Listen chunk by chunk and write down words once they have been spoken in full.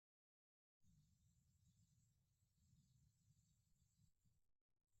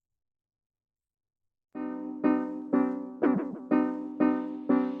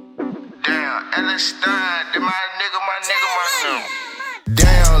That my nigga.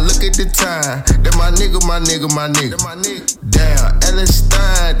 Damn, look at the time. That my nigga. Damn, Ellis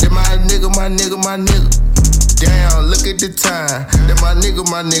Stein. That my nigga. Damn, look at the time. That my nigga.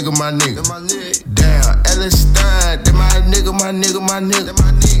 Damn, Ellis Stein. That my nigga.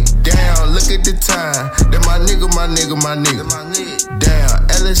 Damn, look at the time. That my nigga. Damn,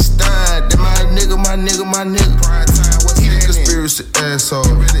 Ellis Stein. That my nigga. He the conspiracy asshole.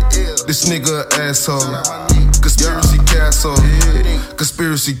 This nigga asshole. Conspiracy castle.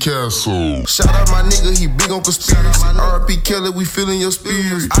 Conspiracy castle. Shout out my nigga, he big on conspiracy. R.I.P. Kelly, we feeling your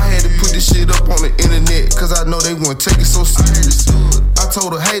spirit. I had to put this shit up on the internet, cause I know they won't take it so serious. I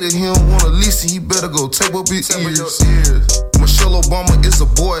told a hater he don't wanna listen, he better go tape up his ears. Michelle Obama is a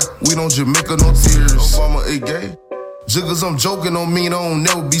boy, we don't Jamaica no tears. Obama a gay. Jiggers, I'm joking, don't mean I don't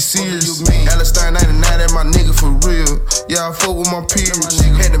never be serious. Alistair 99, that my nigga for real. Yeah, I fuck with my peers.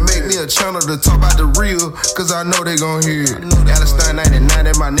 Had to make me a channel to talk about the real, cause I know they gon' hear it. Alistair 99,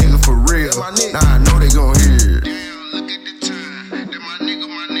 that my nigga for real. Nah, I know they gon' hear it. Damn, look at the time. That my nigga.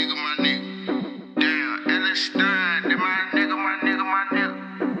 Damn, Alistair, that my nigga.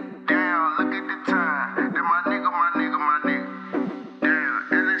 Damn, look at the time. That my nigga. Damn,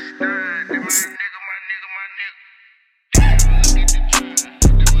 Alistair, that my nigga.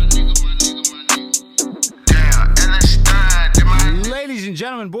 Ladies and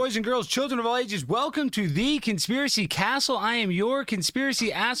gentlemen, boys and girls, children of all ages, welcome to the Conspiracy Castle. I am your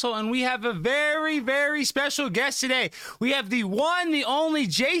conspiracy asshole, and we have a very, very special guest today. We have the one, the only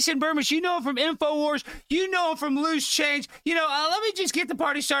Jason Bermas. You know him from InfoWars. You know him from Loose Change. You know, let me just get the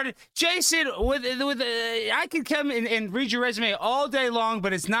party started. Jason, I could come and read your resume all day long,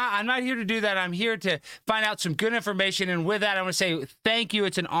 but I'm not here to do that. I'm here to find out some good information, and with that, I want to say thank you.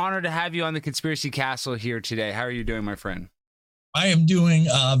 It's an honor to have you on the Conspiracy Castle here today. How are you doing, my friend? I am doing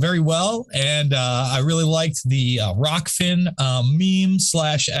very well, and I really liked the Rockfin meme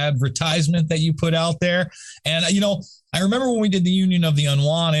 / advertisement that you put out there. And, I remember when we did the Union of the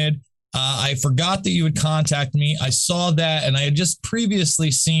Unwanted, I forgot that you would contact me. I saw that, and I had just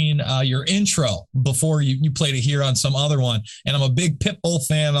previously seen your intro before you played it here on some other one. And I'm a big Pitbull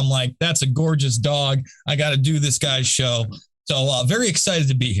fan. I'm like, that's a gorgeous dog. I got to do this guy's show. So very excited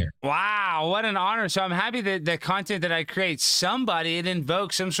to be here. Wow, what an honor. So I'm happy that the content that I create, it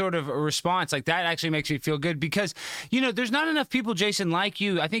invokes some sort of response. Like that actually makes me feel good because, there's not enough people, Jason, like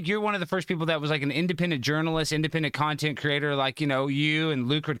you. I think you're one of the first people that was like an independent journalist, independent content creator, like, you and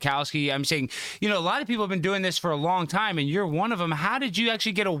Luke Rutkowski. I'm saying, a lot of people have been doing this for a long time, and you're one of them. How did you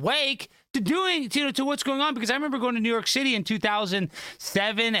actually get awake to what's going on? Because I remember going to New York City in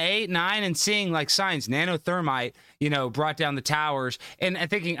 2007, 8, 9 and seeing like signs, nanothermite, brought down the towers and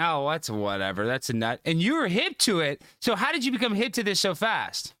thinking, oh, that's whatever. That's a nut. And you were hip to it. So how did you become hip to this so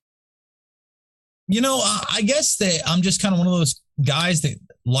fast? I guess that I'm just kind of one of those guys that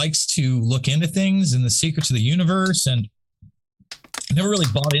likes to look into things and the secrets of the universe, and never really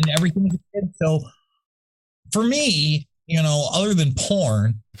bought into everything as a kid. So for me, other than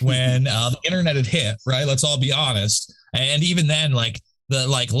porn, when the internet had hit, right? Let's all be honest. And even then, like the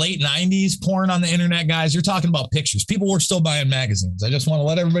late 90s porn on the internet, guys, you're talking about pictures. People were still buying magazines. I just want to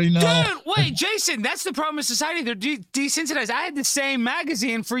let everybody know. Dude, wait, Jason, that's the problem with society. They're desensitized. I had the same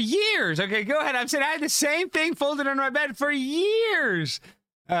magazine for years. Okay, go ahead. I'm saying I had the same thing folded under my bed for years.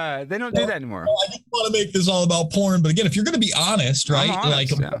 They don't do that anymore. Well, I didn't want to make this all about porn, but again, if you're going to be honest, right?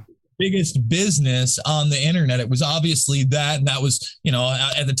 Biggest business on the internet, it was obviously that, and that was,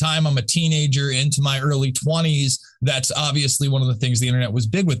 at the time I'm a teenager into my early 20s. That's obviously one of the things the internet was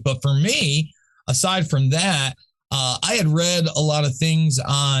big with. But for me, aside from that, I had read a lot of things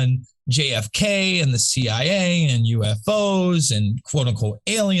on JFK and the CIA and UFOs and quote unquote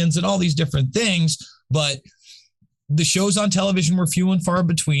aliens and all these different things. But the shows on television were few and far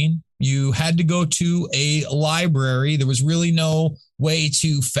between. You had to go to a library. There was really no way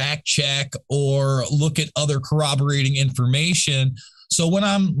to fact check or look at other corroborating information. So when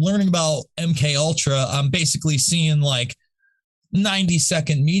I'm learning about MK Ultra, I'm basically seeing like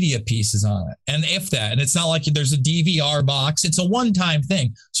 90-second media pieces on it. And if that, and it's not like there's a DVR box, it's a one-time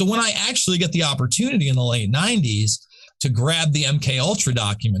thing. So when I actually get the opportunity in the late 90s to grab the MK Ultra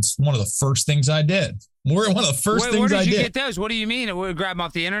documents, one of the first things I did. One of the first things I did. Where did you get those? What do you mean? We grab them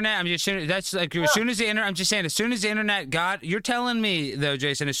off the internet? I'm just saying that's like as soon as the internet. I'm just saying as soon as the internet got. You're telling me though,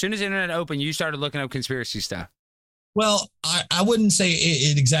 Jason. As soon as the internet opened, you started looking up conspiracy stuff. Well, I wouldn't say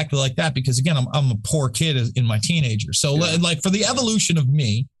it exactly like that because again, I'm a poor kid in my teenager. So like for the evolution of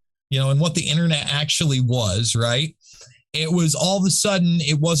me, and what the internet actually was, right? it was all of a sudden,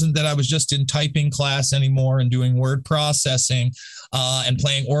 it wasn't that I was just in typing class anymore and doing word processing and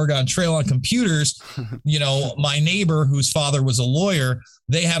playing Oregon Trail on computers. My neighbor, whose father was a lawyer,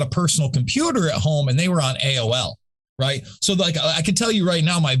 they had a personal computer at home and they were on AOL, right? So like I can tell you right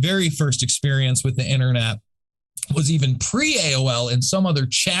now, my very first experience with the internet was even pre-AOL in some other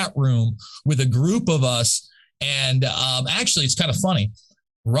chat room with a group of us. And actually, it's kind of funny.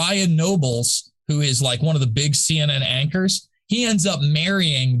 Ryan Nobles, who is like one of the big CNN anchors, he ends up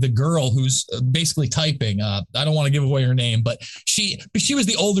marrying the girl who's basically typing. I don't want to give away her name, but she was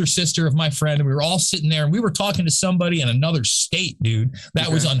the older sister of my friend. And we were all sitting there and we were talking to somebody in another state, dude. That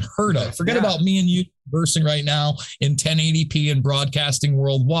was unheard of. Forget about me and you conversing right now in 1080p and broadcasting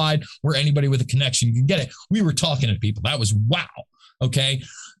worldwide where anybody with a connection can get it. We were talking to people. That was wow. Okay.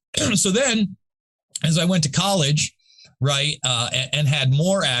 So then as I went to college, right, and had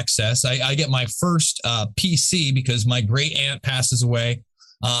more access. I get my first PC because my great aunt passes away.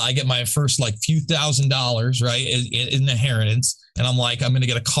 I get my first like few $1,000s, right, in inheritance. And I'm like, I'm going to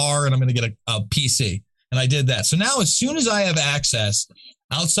get a car and I'm going to get a PC. And I did that. So now as soon as I have access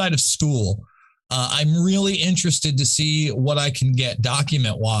outside of school, I'm really interested to see what I can get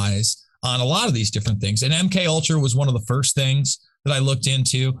document wise on a lot of these different things. And MK Ultra was one of the first things that I looked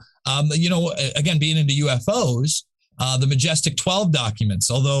into. Again, being into UFOs, the Majestic 12 documents,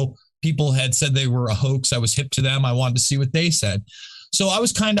 although people had said they were a hoax, I was hip to them. I wanted to see what they said. So I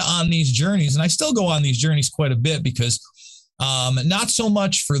was kind of on these journeys, and I still go on these journeys quite a bit because not so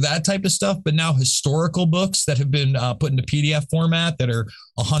much for that type of stuff, but now historical books that have been put into PDF format that are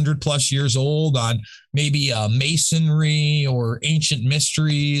 100 plus years old on maybe masonry or ancient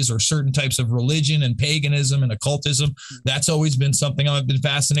mysteries or certain types of religion and paganism and occultism. That's always been something I've been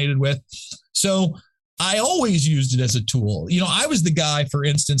fascinated with. So I always used it as a tool. I was the guy, for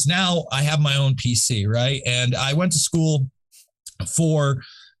instance, now I have my own PC, right? And I went to school for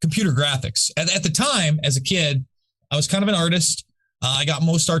computer graphics. At the time, as a kid, I was kind of an artist. I got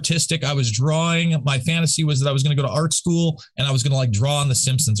most artistic. I was drawing. My fantasy was that I was going to go to art school and I was going to like draw on The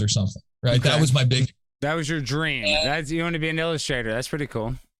Simpsons or something, right? Okay. That was my big... That was your dream. You want to be an illustrator. That's pretty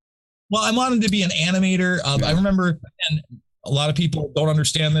cool. Well, I wanted to be an animator. I remember, and a lot of people don't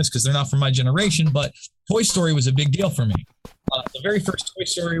understand this because they're not from my generation, but Toy Story was a big deal for me. The very first Toy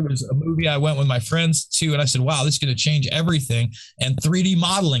Story was a movie I went with my friends to, and I said, wow, this is going to change everything. And 3D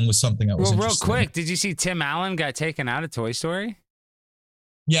modeling was something I was interested in. Real quick, did you see Tim Allen got taken out of Toy Story?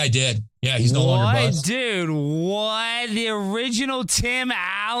 Yeah, I did. Yeah, he's no longer Buzz. Dude, what? The original Tim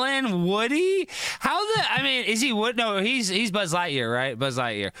Allen? Woody? Is he Woody? No, he's Buzz Lightyear, right? Buzz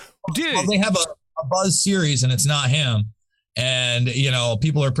Lightyear. Dude. Well, they have a Buzz series, and it's not him. And,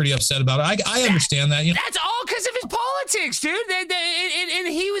 people are pretty upset about it. I understand that. That's all because of his politics, dude. And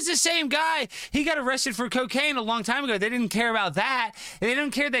he was the same guy. He got arrested for cocaine a long time ago. They didn't care about that. They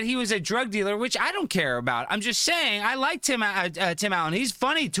didn't care that he was a drug dealer, which I don't care about. I'm just saying, I like Tim Allen. He's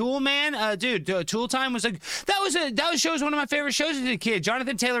funny. Tool Man, dude. Tool Time was that show was one of my favorite shows as a kid.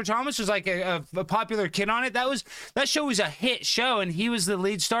 Jonathan Taylor Thomas was like a popular kid on it. That show was a hit show, and he was the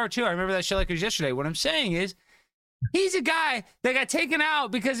lead star too. I remember that show like it was yesterday. What I'm saying is, he's a guy that got taken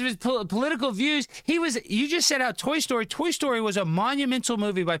out because of his political views. You just said how Toy Story. Toy Story was a monumental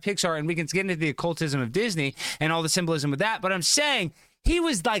movie by Pixar, and we can get into the occultism of Disney and all the symbolism with that. But I'm saying he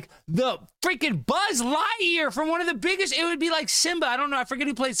was like the freaking Buzz Lightyear from one of the biggest. It would be like Simba. I don't know. I forget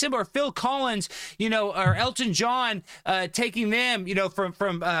who played Simba, or Phil Collins, or Elton John taking them,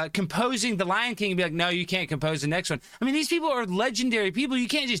 from composing The Lion King and be like, no, you can't compose the next one. I mean, these people are legendary people. You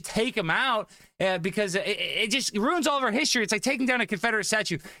can't just take them out. Because it just ruins all of our history. It's like taking down a Confederate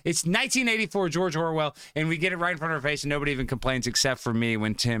statue. It's 1984, George Orwell, and we get it right in front of our face, and nobody even complains except for me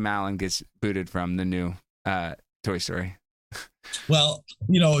when Tim Allen gets booted from the new Toy Story. Well,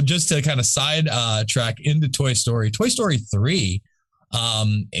 just to kind of side track into Toy Story 3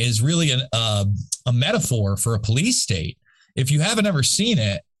 is really a metaphor for a police state. If you haven't ever seen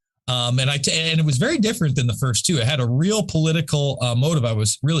it, and it was very different than the first two. It had a real political motive. I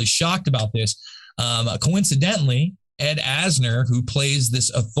was really shocked about this. Coincidentally, Ed Asner, who plays this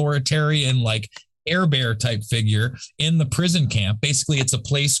authoritarian, like Air Bear type figure in the prison camp, basically it's a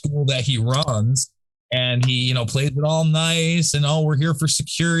play school that he runs, and he, plays it all nice and we're here for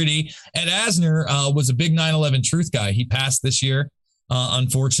security. Ed Asner was a big 9/11 truth guy. He passed this year,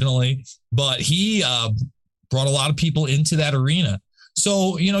 unfortunately, but he brought a lot of people into that arena.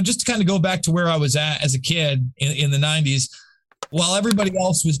 So, just to kind of go back to where I was at as a kid in the 90s, while everybody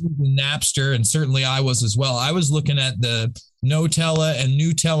else was using Napster, and certainly I was as well, I was looking at the Notella and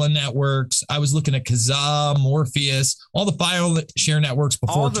Nutella networks. I was looking at Kazaa, Morpheus, all the file share networks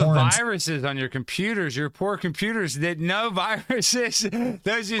before all the torrents. viruses on your computers, your poor computers that no viruses.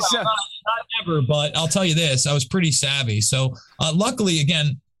 Those are not ever, but I'll tell you this, I was pretty savvy. So luckily,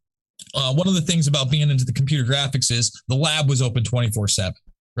 again, one of the things about being into the computer graphics is the lab was open 24/7,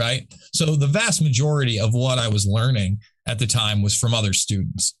 right? So the vast majority of what I was learning at the time was from other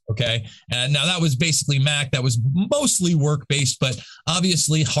students. Okay. And now that was basically Mac. That was mostly work-based, but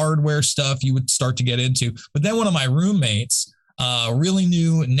obviously hardware stuff you would start to get into. But then one of my roommates really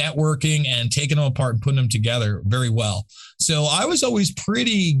knew networking and taking them apart and putting them together very well. So I was always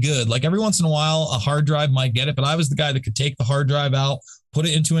pretty good. Like every once in a while, a hard drive might get it, but I was the guy that could take the hard drive out, put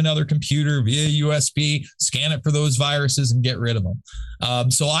it into another computer via USB, scan it for those viruses and get rid of them.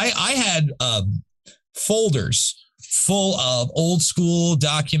 So I had folders full of old school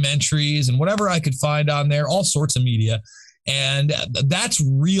documentaries and whatever I could find on there, all sorts of media. And that's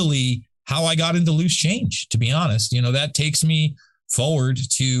really how I got into Loose Change, to be honest. You know, that takes me forward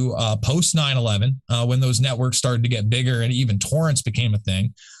to post 9/11 when those networks started to get bigger and even torrents became a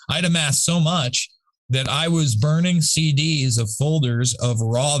thing. I'd amassed so much that I was burning CDs of folders of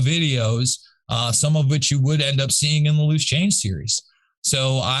raw videos, some of which you would end up seeing in the Loose Change series.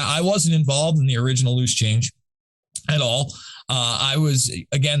 So I wasn't involved in the original Loose Change at all. I was,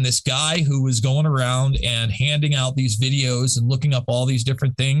 again, this guy who was going around and handing out these videos and looking up all these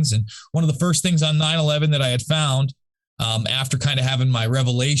different things. And one of the first things on 9/11 that I had found after kind of having my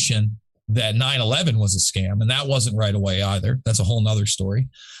revelation that 9/11 was a scam, and that wasn't right away either, that's a whole nother story,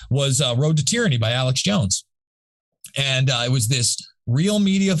 was Road to Tyranny by Alex Jones. And it was this Real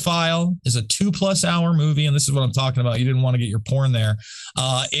Media File, is a 2+ hour movie. And this is what I'm talking about. You didn't want to get your porn there.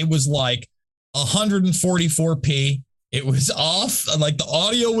 It was like 144p. It was off, like the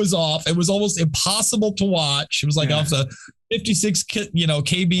audio was off. It was almost impossible to watch. It was like off the 56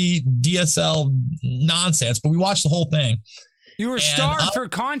 KB DSL nonsense, but we watched the whole thing. You were starved for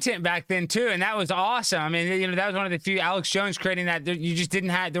content back then too, and that was awesome. I mean, that was one of the few Alex Jones creating that. You just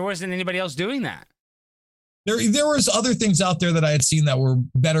didn't have. There wasn't anybody else doing that. There was other things out there that I had seen that were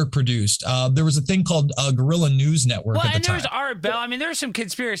better produced. There was a thing called Guerrilla News Network at the time. There's Art Bell. I mean, there's some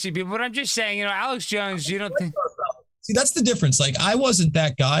conspiracy people, but I'm just saying, Alex Jones, you don't think. See, that's the difference. Like, I wasn't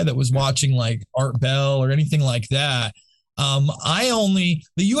that guy that was watching like Art Bell or anything like that. The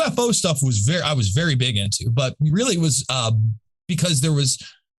UFO stuff I was very big into, but really it was because there was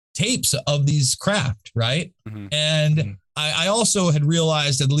tapes of these craft, right? Mm-hmm. And mm-hmm. I also had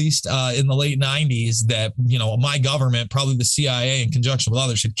realized, at least in the late 90s, that, my government, probably the CIA in conjunction with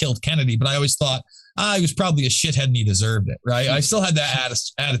others, had killed Kennedy. But I always thought, he was probably a shithead and he deserved it, right? I still had that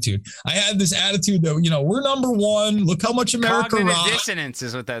attitude. I had this attitude that, we're number one. Look how much America rocks. Cognitive dissonance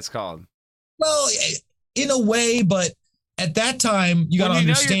is what that's called. Well, in a way, but at that time, you got to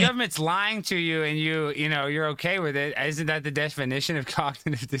understand. Your government's lying to you and you're okay with it. Isn't that the definition of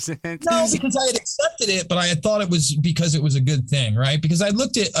cognitive dissonance? No, because I had accepted it, but I had thought it was because it was a good thing, right? Because I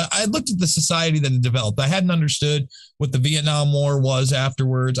looked at the society that had developed. I hadn't understood what the Vietnam War was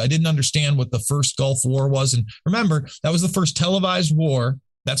afterwards. I didn't understand what the first Gulf War was. And remember, that was the first televised war.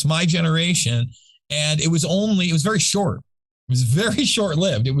 That's my generation. And it was very short. It was very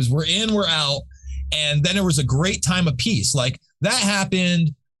short-lived. It was, we're in, we're out. And then there was a great time of peace. Like that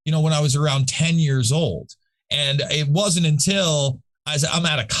happened, when I was around 10 years old. And it wasn't until I'm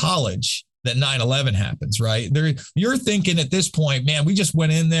out of college that 9/11 happens, right? You're thinking at this point, man, we just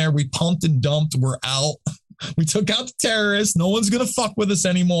went in there, we pumped and dumped, we're out. We took out the terrorists. No one's going to fuck with us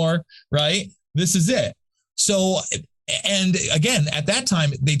anymore, right? This is it. So, and again, at that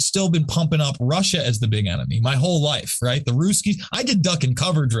time, they'd still been pumping up Russia as the big enemy my whole life, right? The Ruskies. I did duck and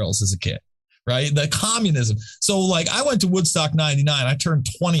cover drills as a kid. Right. The communism. So like I went to Woodstock 99. I turned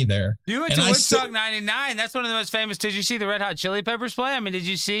 20 there. You went to Woodstock 99. That's one of the most famous. Did you see the Red Hot Chili Peppers play? I mean, did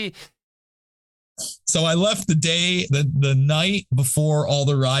you see? So I left the night before all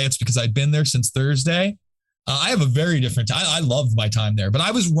the riots because I'd been there since Thursday. I have a very different time. I loved my time there, but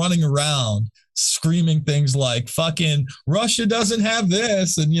I was running around screaming things like fucking Russia doesn't have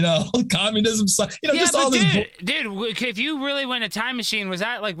this and, communism, just all this. Dude, if you really went a time machine, was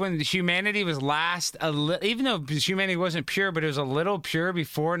that like when humanity was last, even though humanity wasn't pure, but it was a little pure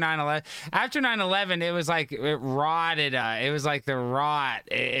before 9/11. After 9/11, it was like it rotted. It was like the rot.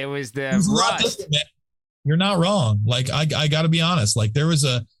 It was the rust. You're not wrong. Like, I got to be honest. Like, there was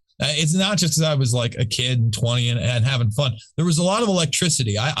it's not just because I was like a kid and 20 and having fun. There was a lot of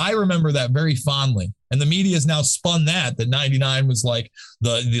electricity. I remember that very fondly. And the media has now spun that 99 was like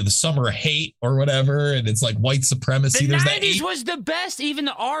the summer of hate or whatever. And it's like white supremacy. The 90s was the best, even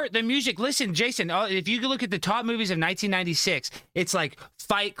the art, the music. Listen, Jason, if you look at the top movies of 1996, it's like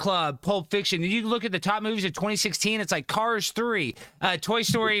Fight Club, Pulp Fiction. And you look at the top movies of 2016, it's like Cars 3, Toy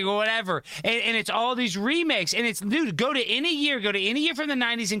Story, or whatever. And it's all these remakes. And it's, dude, go to any year from the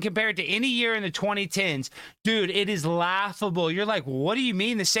 90s and compare it to any year in the 2010s. Dude, it is laughable. You're like, what do you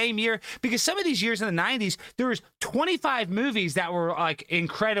mean the same year? Because some of these years in the 90s, there was 25 movies that were like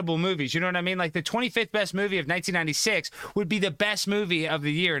incredible movies. You know what I mean? Like the 25th best movie of 1996 would be the best movie of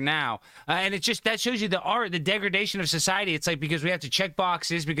the year now. And it just, that shows you the art, the degradation of society. It's like, because we have to check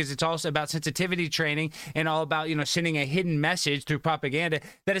boxes, because it's also about sensitivity training and all about, you know, sending a hidden message through propaganda,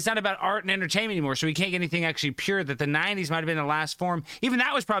 that it's not about art and entertainment anymore. So we can't get anything actually pure, that the 90s might have been the last form. Even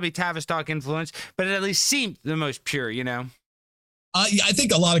that was probably Tavistock influence, but it at least seemed the most pure, you know? I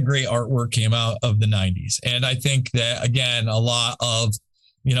think a lot of great artwork came out of the 90s. And I think that, again, a lot of,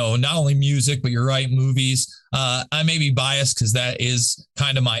 you know, not only music, but you're right, movies. I may be biased because that is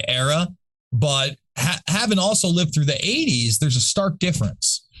kind of my era, but having also lived through the 80s, there's a stark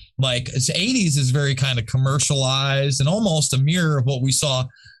difference. Like, the 80s is very kind of commercialized and almost a mirror of what we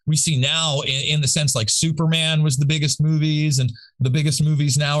see now in the sense, like Superman was the biggest movies, and the biggest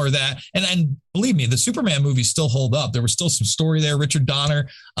movies now are that. And believe me, the Superman movies still hold up. There was still some story there. Richard Donner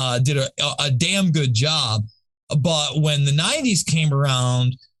did a damn good job. But when the 90s came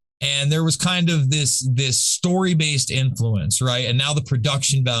around and there was kind of this story-based influence, right? And now the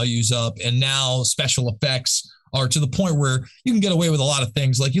production value's up, and now special effects are to the point where you can get away with a lot of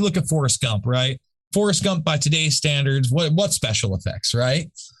things. Like, you look at Forrest Gump, right? Forrest Gump, by today's standards, what special effects,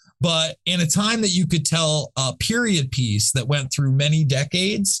 right? But in a time that you could tell a period piece that went through many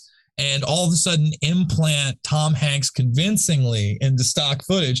decades, and all of a sudden implant Tom Hanks convincingly into stock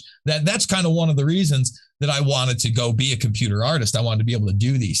footage, that's kind of one of the reasons that I wanted to go be a computer artist. I wanted to be able to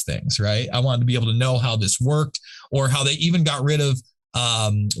do these things, right? I wanted to be able to know how this worked, or how they even got rid of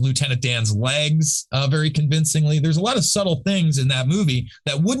Lieutenant Dan's legs very convincingly. There's a lot of subtle things in that movie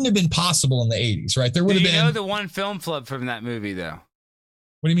that wouldn't have been possible in the 80s, right? There would have been. You know the one film flub from that movie, though?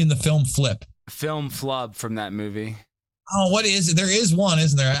 What do you mean the film flip? Film flub from that movie. Oh, what is it? There is one,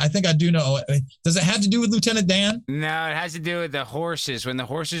 isn't there? I think I do know. Does it have to do with Lieutenant Dan? No, it has to do with the horses. When the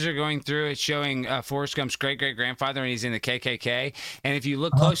horses are going through, it's showing Forrest Gump's great-great-grandfather, and he's in the KKK. And if you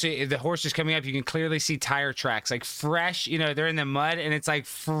look closely, if the horse is coming up, you can clearly see tire tracks, like fresh, you know, they're in the mud, and it's like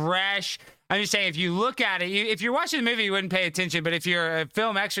fresh. I'm just saying, if you look at it, if you're watching the movie, you wouldn't pay attention. But if you're a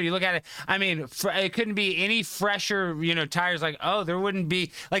film extra, you look at it, I mean, it couldn't be any fresher, you know, tires. Like, oh, there wouldn't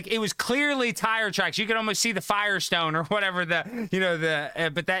be, like, it was clearly tire tracks. You could almost see the Firestone or whatever but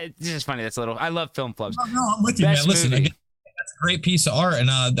that is just funny. That's a little, I love film flubs. No, I'm with you, man. Listen, again, that's a great piece of art.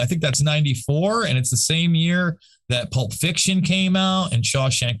 And I think that's 94. And it's the same year that Pulp Fiction came out and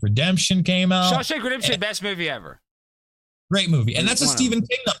Shawshank Redemption came out. Shawshank Redemption, best movie ever. Great movie. And that's a Stephen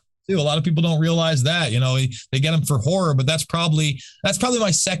King novel too. A lot of people don't realize that, you know, they get him for horror, but that's probably my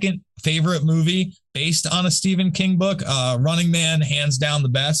second favorite movie based on a Stephen King book. Running Man, hands down the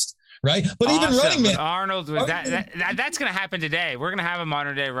best, right? But awesome. Even Running Man, Arnold, that's going to happen today. We're going to have a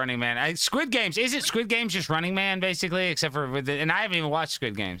modern day Running Man. Squid Games, is it Squid Games just Running Man basically, except for and I haven't even watched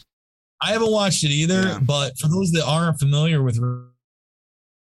Squid Games. I haven't watched it either, yeah. But for those that aren't familiar with,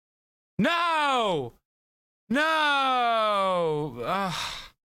 no.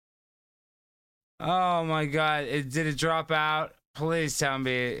 Oh my God! Did it drop out? Please tell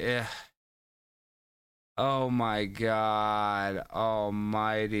me. Oh my God!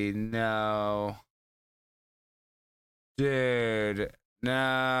 Almighty, no, dude,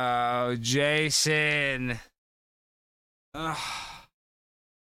 no, Jason. Ugh.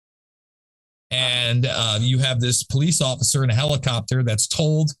 And you have this police officer in a helicopter that's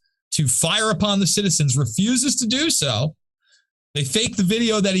told to fire upon the citizens, refuses to do so. They fake the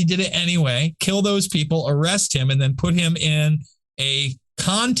video that he did it anyway, kill those people, arrest him, and then put him in a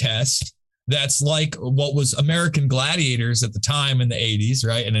contest that's like what was American Gladiators at the time in the 80s,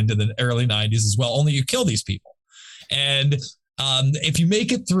 right? And into the early 90s as well. Only you kill these people. And if you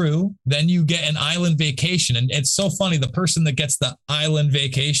make it through, then you get an island vacation. And it's so funny. The person that gets the island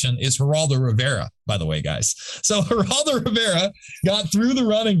vacation is Geraldo Rivera, by the way, guys. So Geraldo Rivera got through the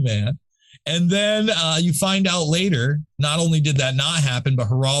Running Man. And then you find out later, not only did that not happen, but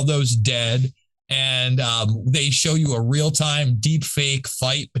Geraldo's dead. And they show you a real-time deep fake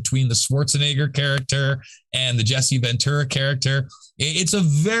fight between the Schwarzenegger character and the Jesse Ventura character. It's a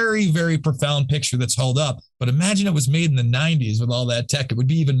very, very profound picture that's held up. But imagine it was made in the 90s with all that tech. It would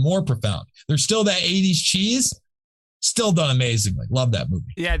be even more profound. There's still that 80s cheese, Still done amazingly. Love that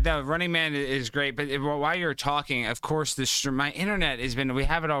movie. Yeah, the Running Man is great. But while you're talking, of course, my internet has been, we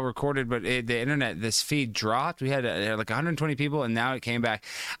have it all recorded, but the internet, this feed dropped. We had like 120 people, and now it came back.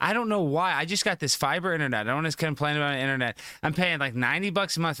 I don't know why. I just got this fiber internet. I don't want to complain about the internet. I'm paying like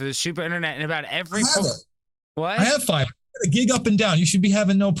 $90 a month for this super internet, and about every... What? I have fiber. A gig up and down. You should be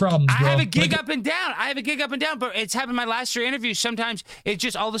having no problems, bro. I have a gig up and down. But it's happened my last 3 interviews. Sometimes it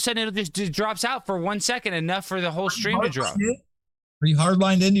just all of a sudden it just drops out for 1 second, enough for the whole stream to drop. Are you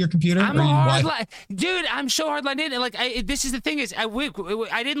hardlined into your computer? Dude, I'm so hardlined in. Like, this is the thing is, I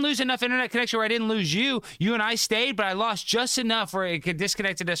didn't lose enough internet connection where I didn't lose you. You and I stayed, but I lost just enough where it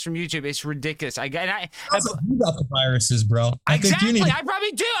disconnected us from YouTube. It's ridiculous. You got the viruses, bro. Exactly. I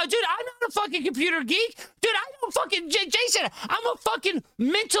probably do. Dude, I'm not a fucking computer geek. Dude, I don't fucking... Jason, I'm a fucking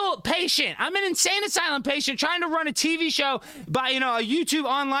mental patient. I'm an insane asylum patient trying to run a TV show by, a YouTube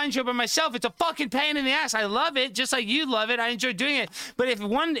online show by myself. It's a fucking pain in the ass. I love it, just like you love it. I enjoy doing it. But if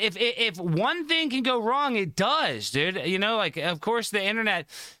one thing can go wrong, it does, dude. Like, of course, the internet.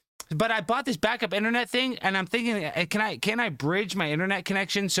 But I bought this backup internet thing, and I'm thinking, can I bridge my internet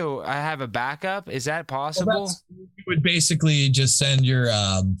connection so I have a backup? Is that possible? You would basically just send your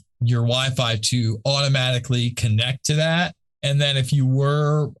Wi-Fi to automatically connect to that. And then if you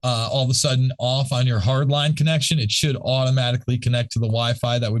were all of a sudden off on your hardline connection, it should automatically connect to the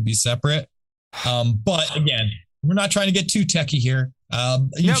Wi-Fi that would be separate. But again, we're not trying to get too techie here. But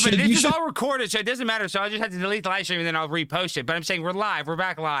this is all recorded, so it doesn't matter. So I just have to delete the live stream and then I'll repost it. But I'm saying we're live. We're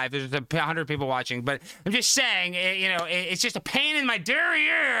back live. There's 100 people watching. But I'm just saying, it's just a pain in my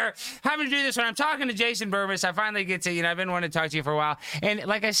derriere having to do this when I'm talking to Jason Bermas. I finally get to, I've been wanting to talk to you for a while. And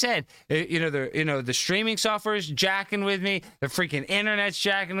like I said, the streaming software is jacking with me. The freaking internet's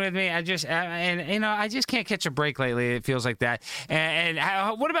jacking with me. I just can't catch a break lately. It feels like that. And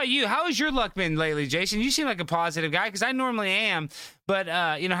what about you? How has your luck been lately, Jason? You seem like a positive guy, because I normally am. But,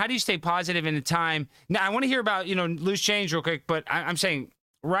 how do you stay positive in a time? Now, I want to hear about, loose change real quick, but I'm saying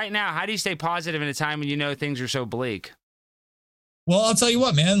right now, how do you stay positive in a time when things are so bleak? Well, I'll tell you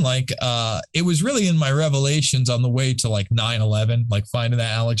what, man, it was really in my revelations on the way to 9/11, finding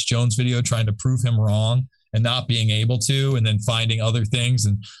that Alex Jones video, trying to prove him wrong and not being able to, and then finding other things.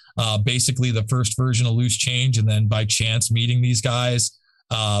 And basically the first version of loose change. And then by chance meeting these guys.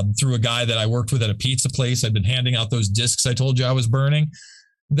 Through a guy that I worked with at a pizza place. I'd been handing out those discs I told you I was burning.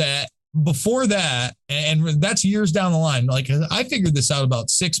 That before that, and that's years down the line, I figured this out about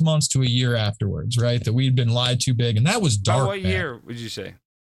 6 months to a year afterwards, right? That we'd been lied too big. And that was dark. What year would you say?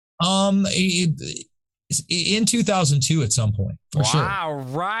 In 2002 at some point, for sure. Wow,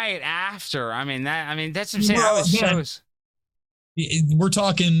 right after. That's what I'm saying. We're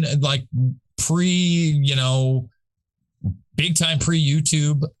talking pre, big time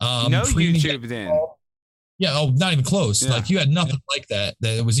pre-YouTube. No YouTube then. Yeah, not even close. Yeah. You had nothing like that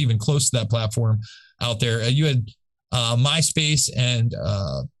was even close to that platform out there. You had MySpace and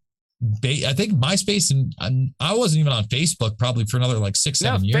I think MySpace, and I wasn't even on Facebook probably for another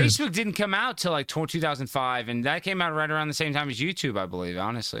 6-7 years. Facebook didn't come out till 2005, and that came out right around the same time as YouTube, I believe,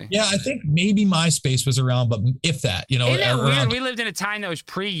 honestly. Yeah, I think maybe MySpace was around, but if that, Isn't that weird? We lived in a time that was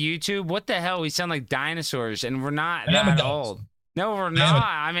pre-YouTube. What the hell? We sound like dinosaurs, and we're not that old. No, we're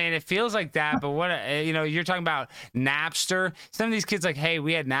not. It feels like that, but what, you're talking about Napster. Some of these kids hey,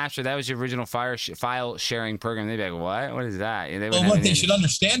 we had Napster. That was the original file sharing program. They'd be like, what? What is that? What they should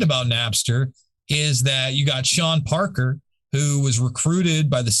understand about Napster is that you got Sean Parker, who was recruited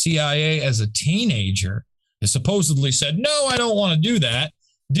by the CIA as a teenager, and supposedly said, no, I don't want to do that.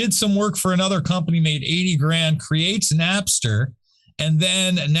 Did some work for another company, made 80 grand, creates Napster. And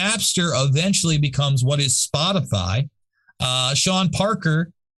then Napster eventually becomes what is Spotify. Sean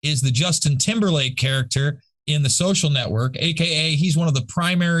Parker is the Justin Timberlake character in The Social Network, aka he's one of the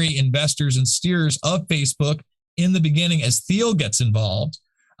primary investors and steers of Facebook in the beginning as Thiel gets involved.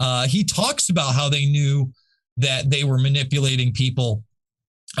 He talks about how they knew that they were manipulating people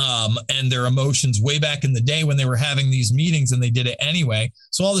and their emotions way back in the day when they were having these meetings, and they did it anyway.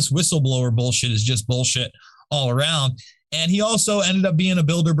 So all this whistleblower bullshit is just bullshit all around. And he also ended up being a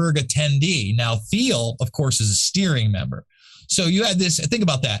Bilderberg attendee. Now, Thiel, of course, is a steering member. So you had this, think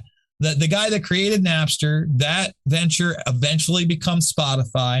about that. The guy that created Napster, that venture eventually becomes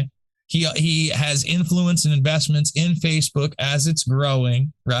Spotify. He has influence and investments in Facebook as it's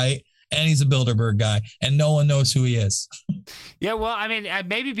growing, right? And he's a Bilderberg guy, and no one knows who he is. Yeah, well,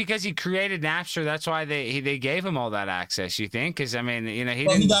 maybe because he created Napster, that's why they gave him all that access, you think? Because, he got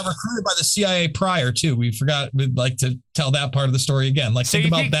recruited by the CIA prior, too. We'd like to tell that part of the story again. Think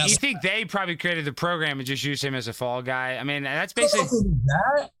about that. You think they probably created the program and just used him as a fall guy? That's basically...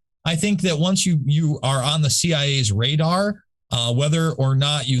 That, I think that once you are on the CIA's radar, whether or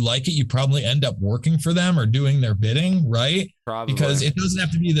not you like it, you probably end up working for them or doing their bidding, right? Probably. Because it doesn't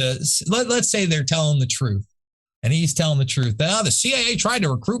have to be let's say they're telling the truth and he's telling the truth. The CIA tried to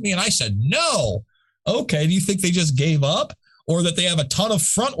recruit me and I said no. Okay, do you think they just gave up, or that they have a ton of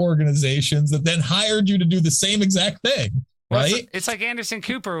front organizations that then hired you to do the same exact thing? Right? Well, it's like Anderson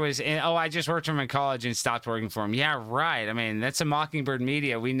Cooper was I just worked for him in college and stopped working for him. Yeah, right. I mean, that's a Mockingbird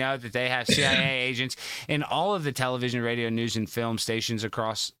Media. We know that they have CIA agents in all of the television, radio, news, and film stations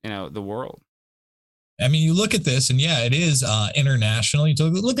across, the world. I mean, you look at this and yeah, it is international. You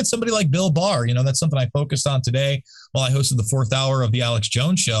look at somebody like Bill Barr, that's something I focused on today while I hosted the 4th hour of the Alex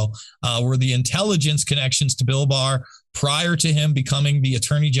Jones show, were the intelligence connections to Bill Barr prior to him becoming the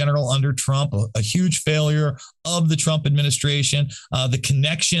attorney general under Trump, a huge failure of the Trump administration, the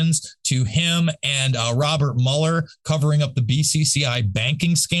connections to him and Robert Mueller covering up the BCCI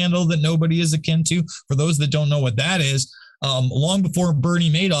banking scandal that nobody is akin to. For those that don't know what that is, long before Bernie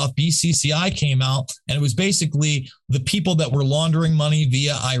Madoff, BCCI came out, and it was basically the people that were laundering money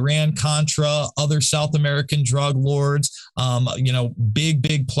via Iran, Contra, other South American drug lords,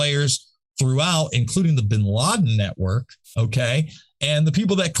 big players throughout, including the Bin Laden network. Okay. And the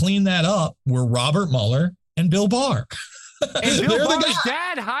people that cleaned that up were Robert Mueller and Bill Barr. And Bill Barr's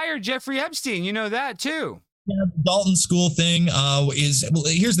dad hired Jeffrey Epstein. You know that too. Yeah, the Dalton School thing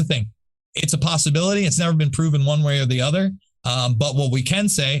here's the thing. It's a possibility. It's never been proven one way or the other. But what we can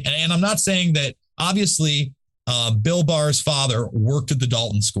say, and I'm not saying that obviously Bill Barr's father worked at the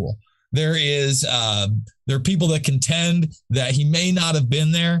Dalton School. There are people that contend that he may not have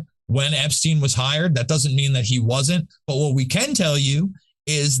been there when Epstein was hired. That doesn't mean that he wasn't. But what we can tell you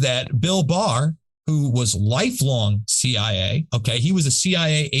is that Bill Barr, who was lifelong CIA, okay, he was a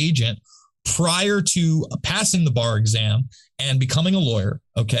CIA agent prior to passing the bar exam and becoming a lawyer,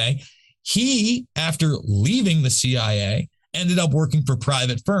 okay? He, after leaving the CIA, ended up working for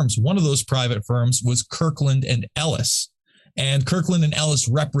private firms. One of those private firms was Kirkland and Ellis. And Kirkland and Ellis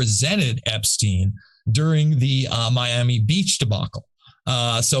represented Epstein during the Miami Beach debacle.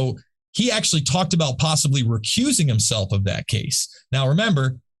 So he actually talked about possibly recusing himself of that case. Now,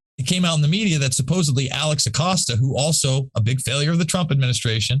 remember, it came out in the media that supposedly Alex Acosta, who also a big failure of the Trump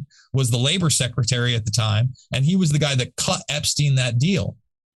administration, was the labor secretary at the time. And he was the guy that cut Epstein that deal.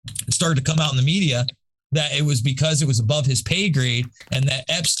 It started to come out in the media that it was because it was above his pay grade and that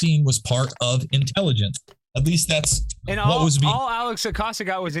Epstein was part of intelligence. At least that's what was being. All Alex Acosta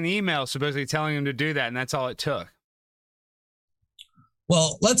got was an email supposedly telling him to do that, and that's all it took.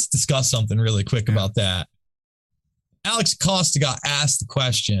 Well, let's discuss something really quick about that. Alex Acosta got asked the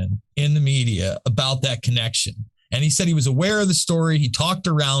question in the media about that connection. And he said he was aware of the story. He talked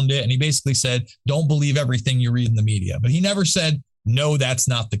around it, and he basically said, don't believe everything you read in the media. But he never said, no, that's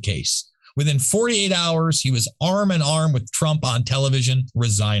not the case. Within 48 hours, he was arm in arm with Trump on television,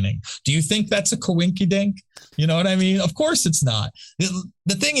 resigning. Do you think that's a coinkydink? You know what I mean? Of course it's not.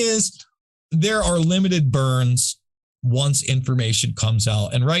 The thing is, there are limited burns once information comes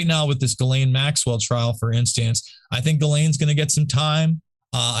out. And right now with this Ghislaine Maxwell trial, for instance, I think Ghislaine's going to get some time.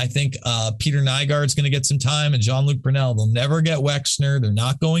 I think Peter Nygaard's going to get some time, and Jean-Luc Brunel. They'll never get Wexner. They're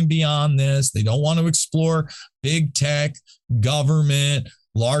not going beyond this. They don't want to explore big tech, government,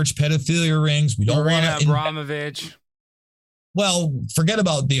 large pedophilia rings. We don't want to. Abramovich. Well, forget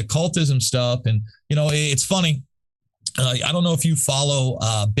about the occultism stuff. And, it's funny. I don't know if you follow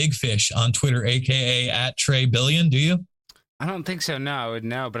Big Fish on Twitter, a.k.a. @TreyBillion. Do you? I don't think so. No, I would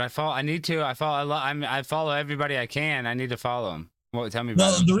know. But I need to. I follow everybody I can. I need to follow him. Well, tell me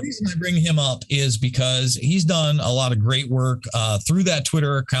about him. The reason I bring him up is because he's done a lot of great work through that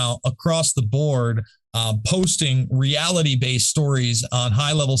Twitter account across the board, posting reality-based stories on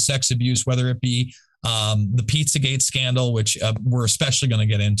high-level sex abuse, whether it be the Pizzagate scandal, which we're especially going to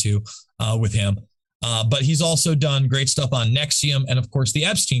get into with him. But he's also done great stuff on NXIVM and, of course, the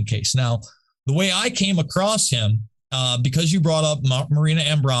Epstein case. Now, the way I came across him, because you brought up Marina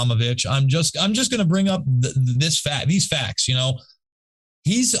Abramovich, I'm just going to bring up these facts.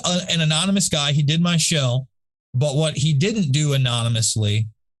 He's an anonymous guy. He did my show, but what he didn't do anonymously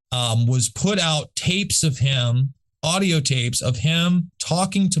was put out tapes of him, audio tapes of him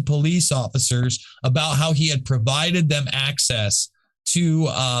talking to police officers about how he had provided them access to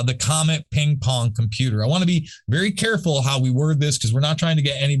the Comet ping pong computer. I want to be very careful how we word this because we're not trying to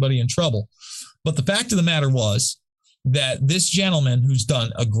get anybody in trouble. But the fact of the matter was that this gentleman who's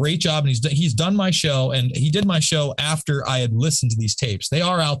done a great job, and he's done my show, and he did my show after I had listened to these tapes. They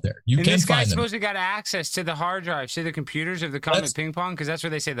are out there. You can find them. This guy's supposed to got access to the hard drives, to the computers of the Comet ping pong, because that's where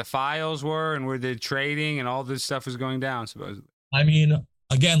they say the files were and where the trading and all this stuff was going down, supposedly. I mean,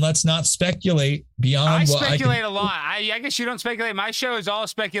 again, let's not speculate beyond I what speculate a lot. I guess you don't speculate. My show is all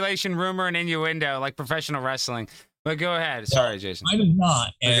speculation, rumor, and innuendo, like professional wrestling. But go ahead. Sorry, Jason. I did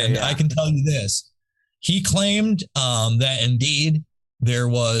not. And I can tell you this. He claimed that indeed there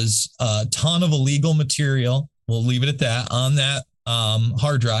was a ton of illegal material. We'll leave it at that on that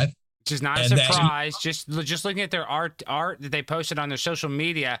hard drive. Which is not a surprise. Just looking at their art that they posted on their social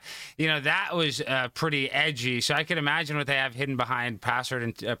media, that was pretty edgy. So I could imagine what they have hidden behind password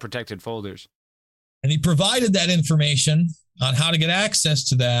and protected folders. And he provided that information on how to get access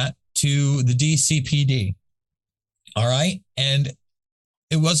to that to the DCPD. All right. And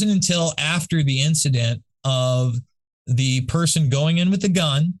it wasn't until after the incident of the person going in with the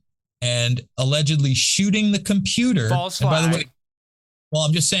gun and allegedly shooting the computer. False flag. And by the way, well,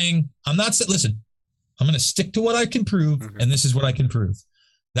 I'm just saying, listen, I'm going to stick to what I can prove. Mm-hmm. And this is what I can prove.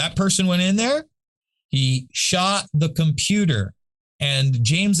 That person went in there. He shot the computer, and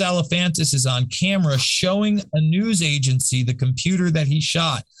James Alefantis is on camera showing a news agency the computer that he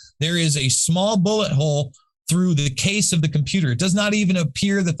shot. There is a small bullet hole through the case of the computer. It does not even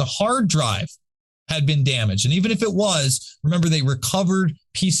appear that the hard drive had been damaged. And even if it was, remember, they recovered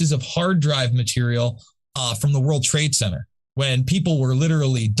pieces of hard drive material from the World Trade Center when people were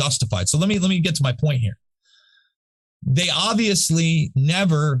literally dustified. So let me get to my point here. They obviously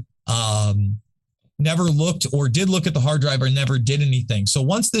never looked or did look at the hard drive or never did anything. So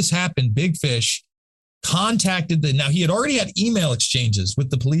once this happened, Big Fish contacted now he had already had email exchanges with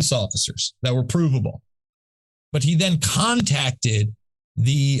the police officers that were provable, but he then contacted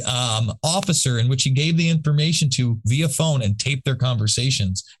the officer in which he gave the information to via phone and taped their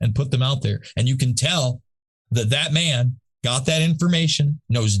conversations and put them out there. And you can tell that man got that information,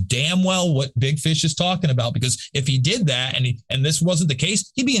 knows damn well what Big Fish is talking about, because if he did that and this wasn't the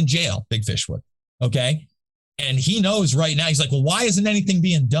case, he'd be in jail, Big Fish would. Okay. And he knows right now, he's like, well, why isn't anything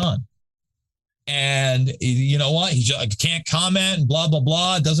being done? And you know what? He just can't comment and blah, blah,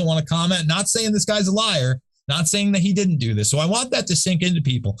 blah. Doesn't want to comment. Not saying this guy's a liar. Not saying that he didn't do this. So I want that to sink into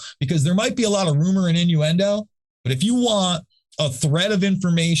people, because there might be a lot of rumor and innuendo, but if you want a thread of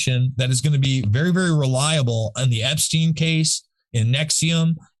information that is going to be very, very reliable on the Epstein case, in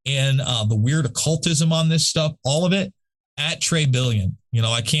NXIVM, in the weird occultism on this stuff, all of it, at Trey Billion.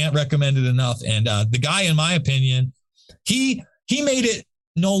 I can't recommend it enough. And the guy, in my opinion, he made it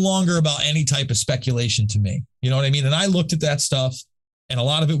no longer about any type of speculation to me. You know what I mean? And I looked at that stuff, and a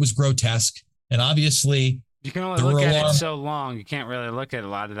lot of it was grotesque. And obviously, you can only look at it so long. You can't really look at a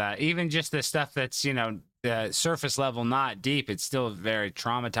lot of that. Even just the stuff that's, the surface level, not deep. It's still very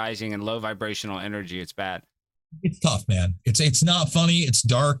traumatizing and low vibrational energy. It's bad. It's tough, man. It's not funny. It's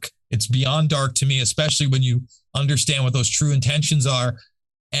dark. It's beyond dark to me, especially when you understand what those true intentions are.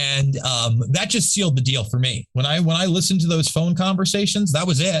 And that just sealed the deal for me. When I listened to those phone conversations, that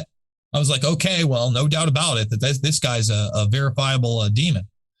was it. I was like, okay, well, no doubt about it that this guy's a verifiable demon.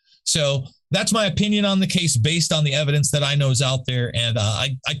 So that's my opinion on the case based on the evidence that I know is out there. And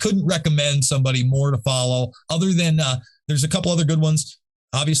I couldn't recommend somebody more to follow other than there's a couple other good ones.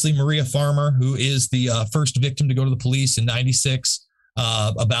 Obviously, Maria Farmer, who is the first victim to go to the police in 96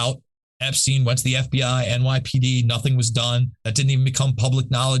 about Epstein, went to the FBI, NYPD. Nothing was done. That didn't even become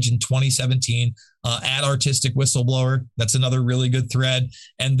public knowledge in 2017. At Artistic Whistleblower, that's another really good thread.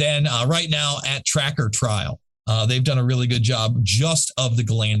 And then right now at Tracker Trial. They've done a really good job just of the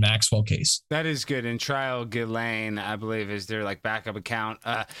Ghislaine Maxwell case. That is good. And Trial Ghislaine, I believe, is their backup account.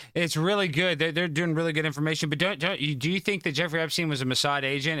 It's really good. They're doing really good information. But do you think that Jeffrey Epstein was a Mossad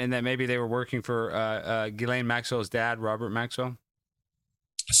agent and that maybe they were working for Ghislaine Maxwell's dad, Robert Maxwell?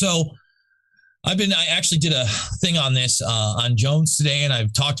 So I actually did a thing on this on Jones today, and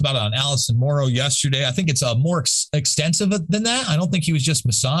I've talked about it on Allison Morrow yesterday. I think it's more extensive than that. I don't think he was just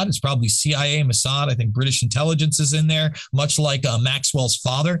Mossad. It's probably CIA, Mossad. I think British intelligence is in there, much like Maxwell's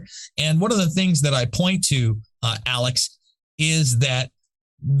father. And one of the things that I point to, Alex, is that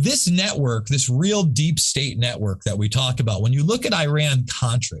this network, this real deep state network that we talk about, when you look at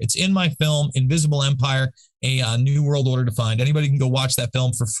Iran-Contra, it's in my film, Invisible Empire, a New World Order Defined. Anybody can go watch that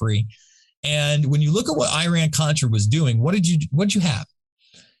film for free. And when you look at what Iran-Contra was doing, what did you have?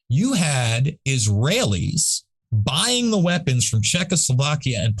 You had Israelis buying the weapons from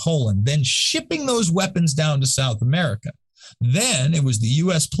Czechoslovakia and Poland, then shipping those weapons down to South America. Then it was the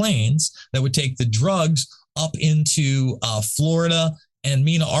U.S. planes that would take the drugs up into Florida and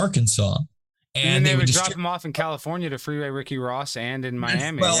Mena, Arkansas. And they would drop them off in California to Freeway Ricky Ross and in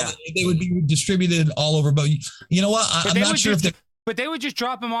Miami. Well, they would be distributed all over. But you know what? I'm not sure if But they would just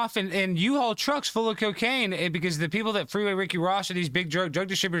drop them off in U-Haul trucks full of cocaine because the people that Freeway Ricky Ross or these big drug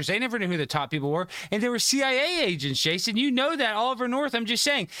distributors, they never knew who the top people were. And they were CIA agents, Jason. You know that all over North. I'm just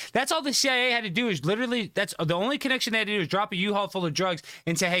saying. That's all the CIA had to do is literally, that's the only connection they had to do is drop a U-Haul full of drugs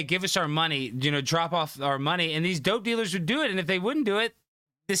and say, hey, give us our money, drop off our money. And these dope dealers would do it. And if they wouldn't do it,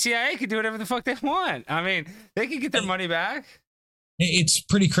 the CIA could do whatever the fuck they want. I mean, they could get their money back. It's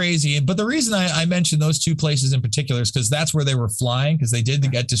pretty crazy. But the reason I mentioned those two places in particular is because that's where they were flying, because they did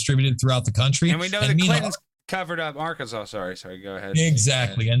get distributed throughout the country. And we know the Clintons covered up Arkansas. Sorry, go ahead.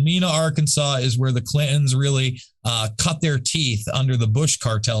 Exactly. And Mena, Arkansas is where the Clintons really cut their teeth under the Bush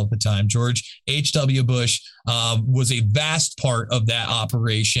cartel at the time. George H.W. Bush was a vast part of that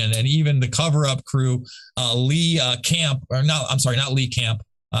operation. And even the cover-up crew, Lee Camp, or not, I'm sorry, not Lee Camp.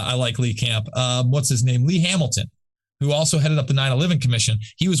 I like Lee Camp. What's his name? Lee Hamilton, who also headed up the 9/11 Commission.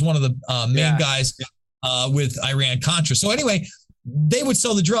 He was one of the main guys with Iran-Contra. So anyway, they would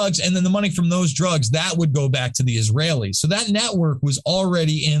sell the drugs, and then the money from those drugs, that would go back to the Israelis. So that network was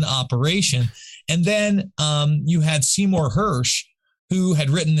already in operation. And then you had Seymour Hersh, who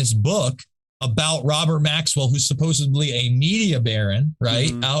had written this book about Robert Maxwell, who's supposedly a media baron,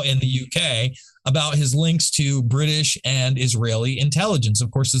 right, out in the UK, about his links to British and Israeli intelligence.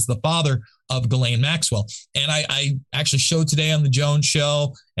 Of course, is the father of Ghislaine Maxwell. And I actually showed today on the Jones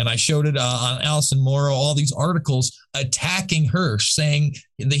Show, and I showed it on Alison Morrow, all these articles attacking Hersh, saying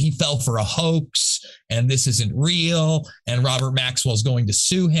that he fell for a hoax and this isn't real, and Robert Maxwell's going to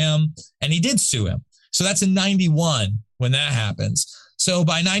sue him. And he did sue him. So that's in 91 when that happens. So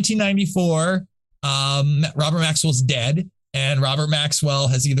by 1994, Robert Maxwell's dead, and Robert Maxwell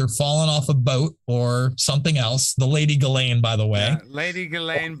has either fallen off a boat or something else. The Lady Ghislaine, by the way. Yeah, Lady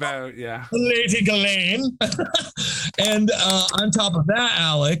Ghislaine boat, yeah. Lady Ghislaine. And on top of that,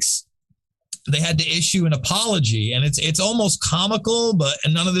 Alex, they had to issue an apology, and it's almost comical,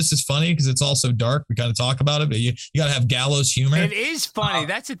 and none of this is funny because it's all so dark. We kind of talk about it, but you got to have gallows humor. It is funny.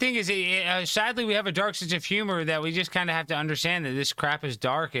 That's the thing is, sadly, we have a dark sense of humor that we just kind of have to understand that this crap is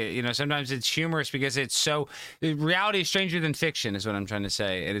dark. Sometimes it's humorous because reality is stranger than fiction is what I'm trying to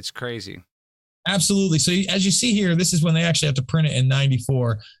say, and it's crazy. Absolutely. So as you see here, this is when they actually have to print it in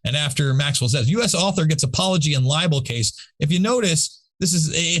 94. And after Maxwell says, U.S. author gets apology in libel case. If you notice,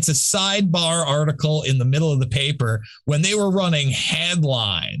 it's a sidebar article in the middle of the paper when they were running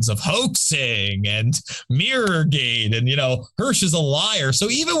headlines of hoaxing and Mirrorgate and, Hersh is a liar.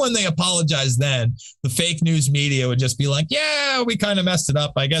 So even when they apologized then, the fake news media would just be like, yeah, we kind of messed it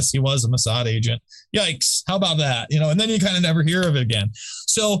up. I guess he was a Mossad agent. Yikes. How about that? And then you kind of never hear of it again.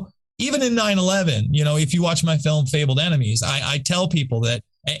 So even in 9/11, if you watch my film Fabled Enemies, I tell people that,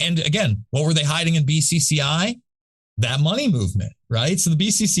 and again, what were they hiding in BCCI? That money movement, right? So the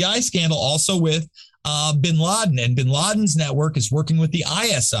BCCI scandal also with bin Laden, and bin Laden's network is working with the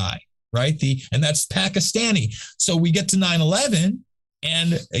ISI, right? And that's Pakistani. So we get to 9/11,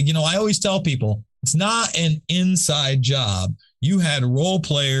 and, I always tell people it's not an inside job. You had role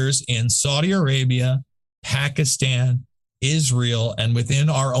players in Saudi Arabia, Pakistan, Israel, and within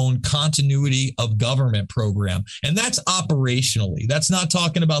our own continuity of government program. And that's operationally. That's not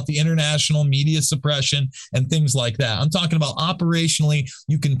talking about the international media suppression and things like that. I'm talking about operationally.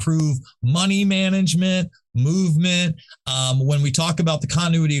 You can prove money management, movement. When we talk about the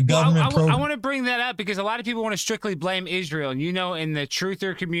continuity of government program. I want to bring that up because a lot of people want to strictly blame Israel. And in the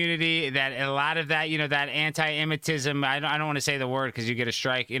truther community, that a lot of that, that anti-Semitism, I don't want to say the word because you get a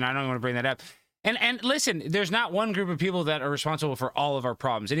strike. I don't want to bring that up. And listen, there's not one group of people that are responsible for all of our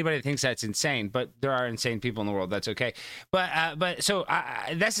problems. Anybody that thinks that's insane, but there are insane people in the world. That's okay. But so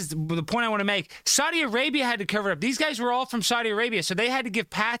that's the point I want to make. Saudi Arabia had to cover it up. These guys were all from Saudi Arabia, so they had to give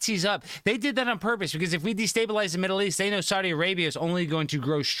patsies up. They did that on purpose because if we destabilize the Middle East, they know Saudi Arabia is only going to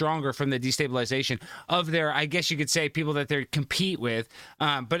grow stronger from the destabilization of their, I guess you could say, people that they compete with.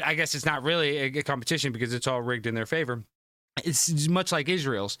 But I guess it's not really a competition because it's all rigged in their favor. It's much like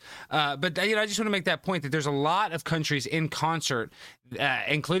Israel's. But, I just want to make that point that there's a lot of countries in concert,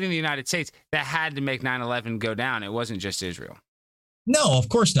 including the United States, that had to make 9/11 go down. It wasn't just Israel. No, of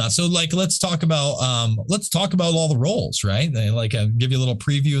course not. So let's talk about all the roles, right? Give you a little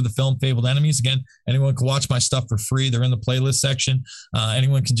preview of the film Fabled Enemies. Again, anyone can watch my stuff for free. They're in the playlist section.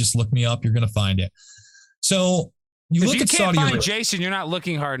 Anyone can just look me up. You're going to find it. So you look at Saudi Arabia. Jason, you're not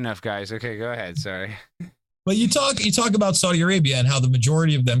looking hard enough, guys. Okay, go ahead. Sorry. But you talk about Saudi Arabia and how the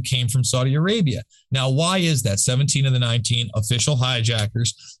majority of them came from Saudi Arabia. Now, why is that? 17 of the 19 official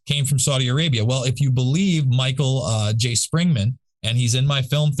hijackers came from Saudi Arabia. Well, if you believe Michael J. Springman, and he's in my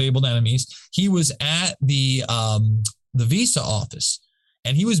film Fabled Enemies, he was at the visa office,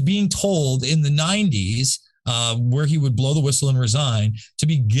 and he was being told in the 90s where he would blow the whistle and resign, to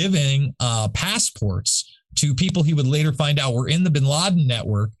be giving passports to people he would later find out were in the bin Laden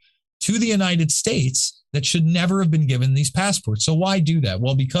network to the United States that should never have been given these passports. So why do that?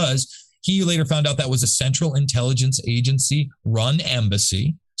 Well, because he later found out that was a Central Intelligence Agency run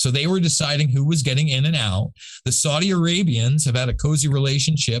embassy. So they were deciding who was getting in and out. The Saudi Arabians have had a cozy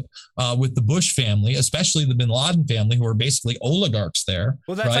relationship with the Bush family, especially the bin Laden family, who are basically oligarchs there.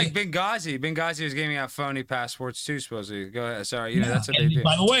 Well, that's right? like Benghazi. Benghazi was giving out phony passports too, supposedly. Go ahead. Sorry, that's what they do.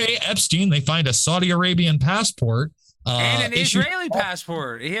 By the way, Epstein, they find a Saudi Arabian passport. And an Israeli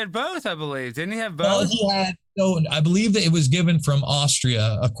passport. He had both, I believe. Didn't he have both? Well, he had. So I believe that it was given from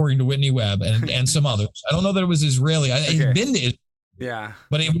Austria, according to Whitney Webb and some others. I don't know that it was Israeli. He'd been to Israel. Yeah.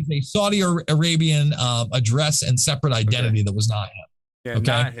 But it was a Saudi Arabian address and separate identity that was not him. Yeah,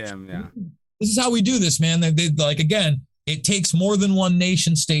 not him. Yeah. This is how we do this, man. They like, again, it takes more than one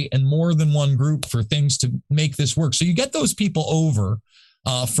nation state and more than one group for things to make this work. So you get those people over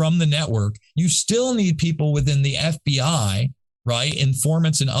from the network. You still need people within the FBI, right?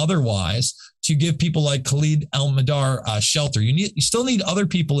 Informants and otherwise, to give people like Khalid al-Mihdhar shelter. You still need other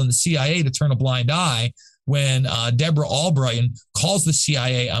people in the CIA to turn a blind eye when Deborah Albright calls the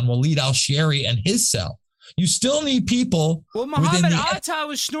CIA on Walid al-Shari and his cell. You still need people. Well, Mohammed Atta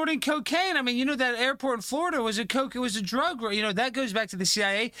was snorting cocaine. I mean, that airport in Florida was it was a drug. That goes back to the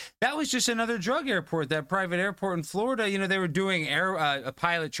CIA. That was just another drug airport, that private airport in Florida. They were doing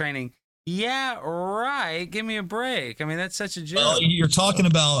pilot training. Yeah, right. Give me a break. I mean, that's such a joke. Well, you're talking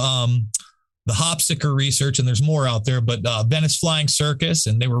about the Hopsicker research, and there's more out there, but Venice Flying Circus,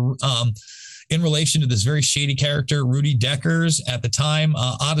 and they were in relation to this very shady character, Rudy Deckers. At the time,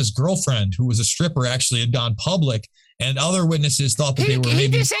 Atta's girlfriend, who was a stripper, actually had gone public, and other witnesses thought that they were maybe... He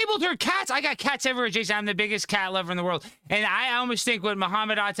disabled her cats. I got cats everywhere, Jason. I'm the biggest cat lover in the world. And I almost think what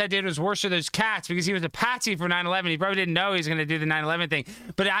Mohammed Atta did was worse for those cats, because he was a patsy for 9/11. He probably didn't know he was going to do the 9/11 thing.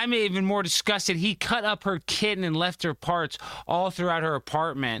 But I'm even more disgusted. He cut up her kitten and left her parts all throughout her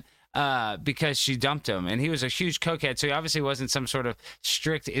apartment. Because she dumped him, and he was a huge cokehead, so he obviously wasn't some sort of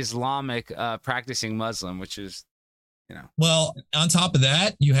strict Islamic practicing Muslim, which is, Well, on top of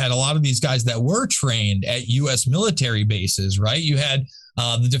that, you had a lot of these guys that were trained at U.S. military bases, right? You had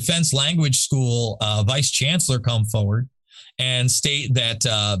the Defense Language School vice chancellor come forward and state that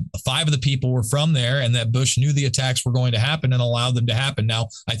 5 of the people were from there, and that Bush knew the attacks were going to happen and allowed them to happen. Now,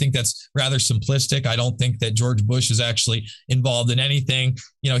 I think that's rather simplistic. I don't think that George Bush is actually involved in anything.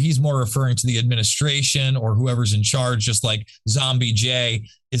 He's more referring to the administration or whoever's in charge, just like Zombie J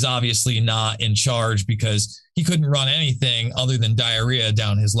is obviously not in charge because he couldn't run anything other than diarrhea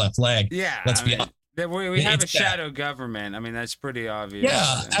down his left leg. Yeah. Let's be honest. We have a shadow government. I mean, that's pretty obvious.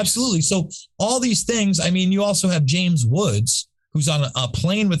 Yeah, absolutely. So all these things, I mean, you also have James Woods, who's on a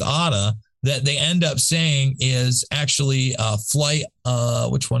plane with Atta, that they end up saying is actually flight,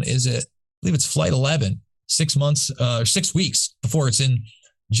 which one is it? I believe it's flight 11, 6 weeks before it's in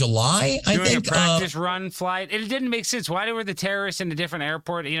July, I think. Doing a practice run flight. It didn't make sense. Why were the terrorists in a different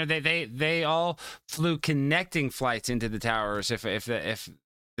airport? They all flew connecting flights into the towers, if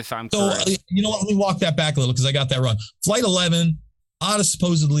I'm correct. So, you know what? Let me walk that back a little because I got that wrong. Flight 11, Atta's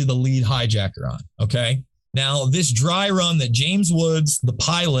supposedly the lead hijacker on, okay? Now, this dry run that James Woods, the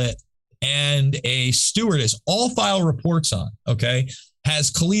pilot, and a stewardess all file reports on, okay,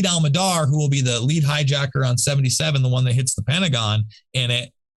 has Khalid al-Mihdhar, who will be the lead hijacker on 77, the one that hits the Pentagon, in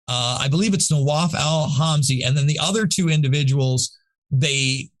it. I believe it's Nawaf al-Hamzi, and then the other 2 individuals,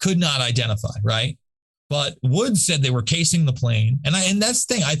 they could not identify, right? But Woods said they were casing the plane. And that's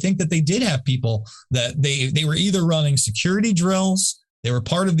the thing. I think that they did have people that they were either running security drills, they were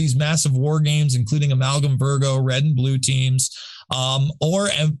part of these massive war games, including Amalgam Virgo, red and blue teams,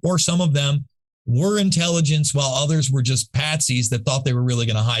 or some of them were intelligence while others were just patsies that thought they were really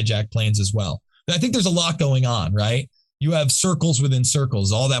going to hijack planes as well. But I think there's a lot going on, right? You have circles within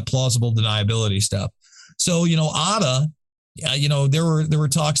circles, all that plausible deniability stuff. So, Atta, there were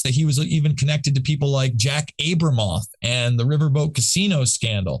talks that he was even connected to people like Jack Abramoff and the Riverboat Casino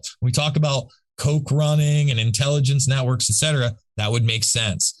scandal. We talk about coke running and intelligence networks, et cetera. That would make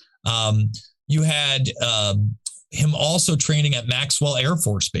sense. You had him also training at Maxwell Air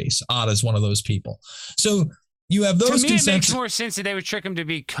Force Base. Atta's one of those people. So you have those. To me, it makes more sense that they would trick him to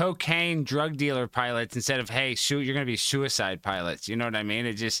be cocaine drug dealer pilots instead of, hey, you're going to be suicide pilots. You know what I mean?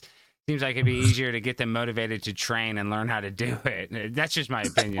 It just seems like it'd be easier to get them motivated to train and learn how to do it. That's just my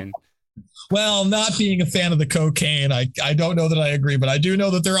opinion. Well, not being a fan of the cocaine, I don't know that I agree, but I do know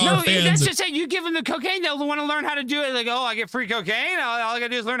that there are fans. That's just saying, you give them the cocaine, they'll want to learn how to do it. Like, oh, I get free cocaine. All I got to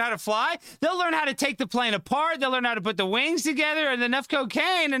do is learn how to fly. They'll learn how to take the plane apart. They'll learn how to put the wings together, and enough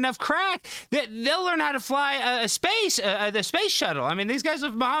cocaine, enough crack. They'll learn how to fly the space shuttle. I mean, these guys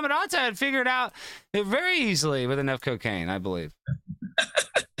with Muhammad Atta had figured out it very easily with enough cocaine, I believe.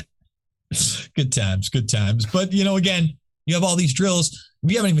 Good times. But, again, you have all these drills.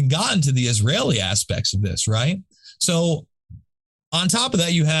 We haven't even gotten to the Israeli aspects of this, right? So on top of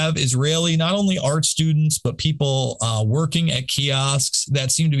that, you have Israeli, not only art students, but people working at kiosks that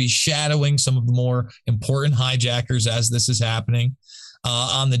seem to be shadowing some of the more important hijackers as this is happening.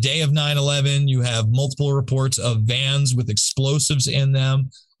 On the day of 9/11, you have multiple reports of vans with explosives in them.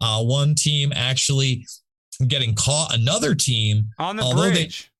 One team actually getting caught, another team on the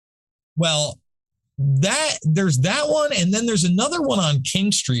bridge. There's that one, and then there's another one on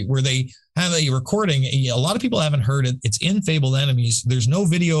King Street where they have a recording. A lot of people haven't heard it. It's in Fabled Enemies. There's no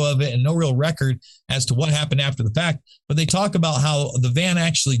video of it and no real record as to what happened after the fact, but they talk about how the van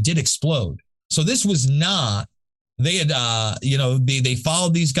actually did explode. So this was not, they had, they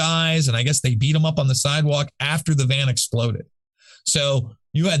followed these guys, and I guess they beat them up on the sidewalk after the van exploded. So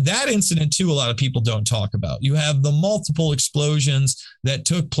you had that incident too. A lot of people don't talk about. You have the multiple explosions that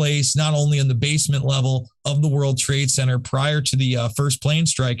took place not only in the basement level of the World Trade Center prior to the first plane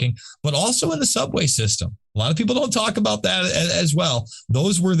striking, but also in the subway system. A lot of people don't talk about that as well.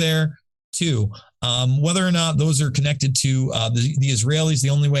 Those were there too. Whether or not those are connected to the Israelis,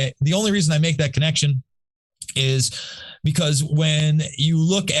 the only reason I make that connection is because when you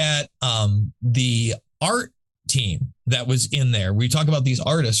look at the art team that was in there, we talk about these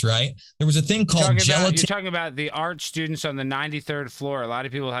artists, right? There was a thing called gelatin. You're talking about the art students on the 93rd floor. A lot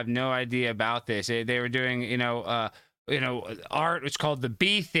of people have no idea about this. They were doing, art. It's called the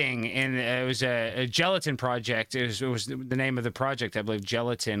B thing, and it was a gelatin project. It was the name of the project, I believe,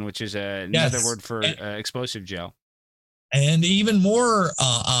 gelatin, which is another word for explosive gel. And even more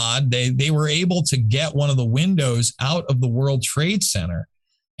odd, they were able to get one of the windows out of the World Trade Center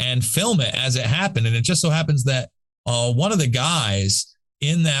and film it as it happened. And it just so happens that one of the guys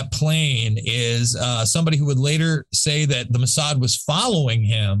in that plane is somebody who would later say that the Mossad was following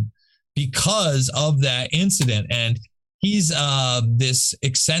him because of that incident. And he's this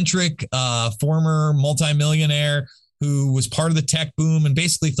eccentric former multimillionaire who was part of the tech boom and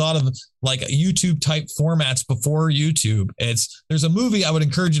basically thought of like YouTube type formats before YouTube. There's a movie I would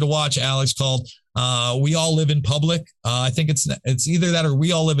encourage you to watch, Alex, called We All Live in Public. I think it's either that or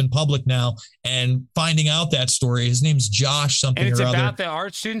We All Live in Public now. And finding out that story, his name's Josh something or other. And it's about the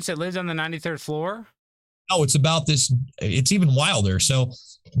art students that lived on the 93rd floor? No, it's about this. It's even wilder. So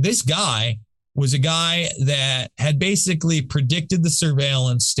this guy was a guy that had basically predicted the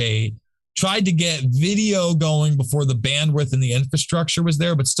surveillance state, tried to get video going before the bandwidth and the infrastructure was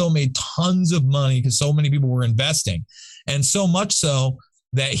there, but still made tons of money because so many people were investing. And so much so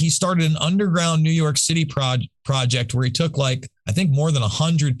that he started an underground New York City project where he took I think more than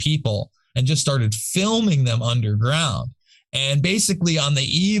 100 people and just started filming them underground. And basically on the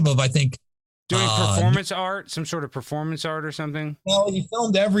eve of, I think, doing performance art, some sort of performance art or something. Well, he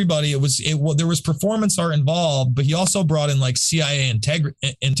filmed everybody. There was performance art involved, but he also brought in like CIA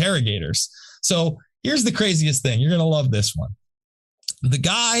interrogators. So here's the craziest thing. You're going to love this one. The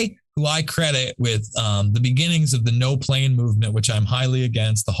guy who I credit with the beginnings of the no plane movement, which I'm highly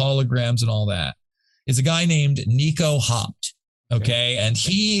against, the holograms and all that, is a guy named Nico Haupt. Okay. And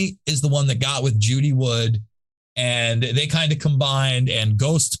he is the one that got with Judy Wood, and they kind of combined, and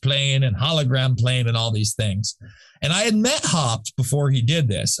ghost plane and hologram plane and all these things. And I had met Haupt before he did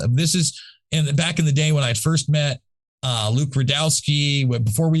this. This is back in the day when I first met Luke Radowski,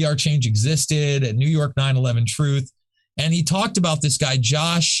 before We Are Change existed at New York 9/11 Truth. And he talked about this guy,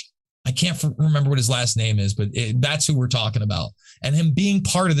 Josh. I can't remember what his last name is, but that's who we're talking about. And him being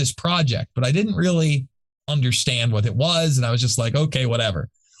part of this project. But I didn't really understand what it was. And I was just like, okay, whatever.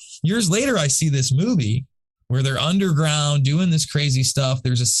 Years later, I see this movie where they're underground doing this crazy stuff.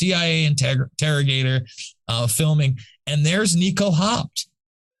 There's a CIA interrogator filming, and there's Nico Haupt.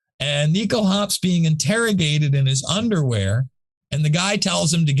 And Nico Haupt's being interrogated in his underwear, and the guy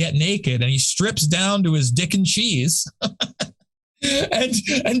tells him to get naked, and he strips down to his dick and cheese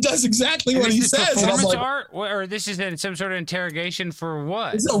and does exactly what he says. Performance art, or this is some sort of interrogation for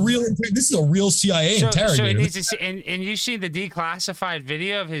what? This is a real CIA interrogator. So it needs to and you see the declassified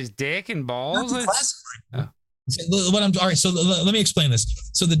video of his dick and balls? All right, so let me explain this.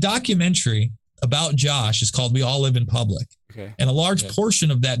 So the documentary about Josh is called We All Live in Public. Okay. And a large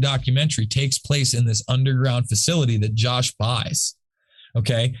portion of that documentary takes place in this underground facility that Josh buys.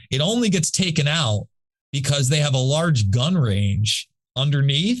 Okay. It only gets taken out because they have a large gun range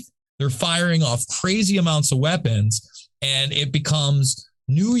underneath. They're firing off crazy amounts of weapons, and it becomes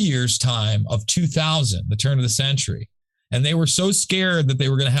New Year's time of 2000, the turn of the century. And they were so scared that they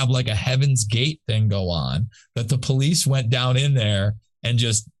were going to have like a Heaven's Gate thing go on that the police went down in there and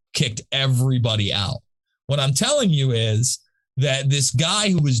just kicked everybody out. What I'm telling you is that this guy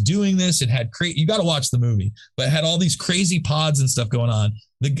who was doing this, it had you got to watch the movie, but it had all these crazy pods and stuff going on.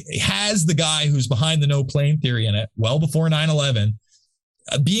 Has the guy who's behind the no plane theory in it, well before 9/11,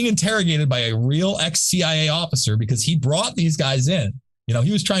 being interrogated by a real ex-CIA officer because he brought these guys in. You know,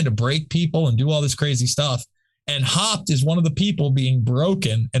 he was trying to break people and do all this crazy stuff. And Hopt is one of the people being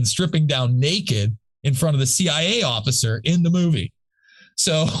broken and stripping down naked in front of the CIA officer in the movie.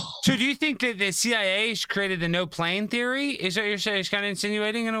 So do you think that the CIA created the no plane theory? Is that what you're kind of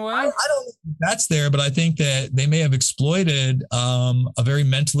insinuating in a way? I don't think that's there, but I think that they may have exploited a very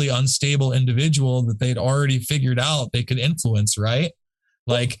mentally unstable individual that they'd already figured out they could influence, right?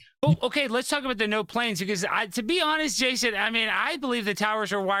 Like, well, okay, let's talk about the no planes, because to be honest, Jason, I mean, I believe the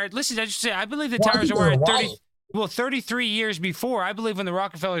towers are wired. Listen, I just say I believe the towers are wired 33 years before. I believe when the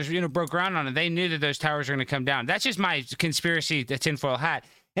Rockefellers, broke ground on it, they knew that those towers were going to come down. That's just my conspiracy, the tinfoil hat.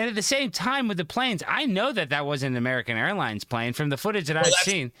 And at the same time, with the planes, I know that wasn't an American Airlines plane from the footage that I've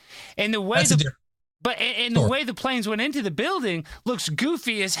seen, and the way the way the planes went into the building looks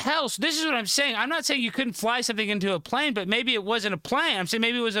goofy as hell. So this is what I'm saying. I'm not saying you couldn't fly something into a plane, but maybe it wasn't a plane. I'm saying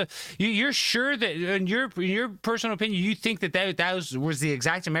maybe it was you're sure that in your personal opinion, you think that was the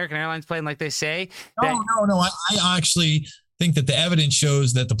exact American Airlines plane, like they say? No. I actually think that the evidence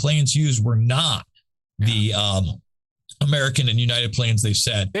shows that the planes used were not the American and United planes they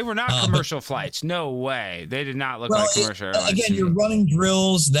said. They were not commercial flights. No way. They did not look like commercial airlines. Again, you're running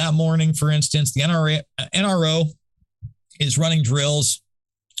drills that morning, for instance. The NRO is running drills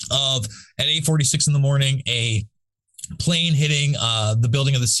at 8:46 in the morning, a plane hitting the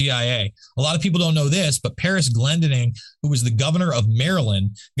building of the CIA. A lot of people don't know this, but Paris Glendening, who was the governor of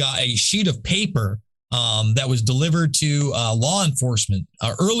Maryland, got a sheet of paper that was delivered to law enforcement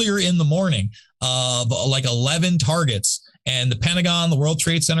earlier in the morning of like 11 targets. And the Pentagon, the World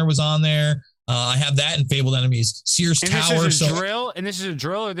Trade Center was on there. I have that in Fabled Enemies. Sears Tower. This is a drill, and this is a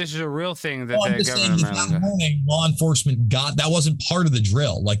drill, or this is a real thing that the government of Maryland morning, law enforcement got. That wasn't part of the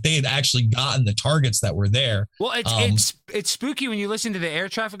drill. Like they had actually gotten the targets that were there. Well, it's spooky when you listen to the air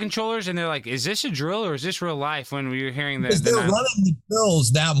traffic controllers, and they're like, "Is this a drill or is this real life?" When we were hearing that, they're running the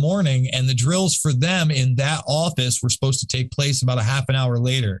drills that morning, and the drills for them in that office were supposed to take place about a half an hour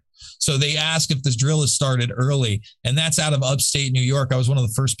later. So they asked if this drill has started early, and that's out of upstate New York. I was one of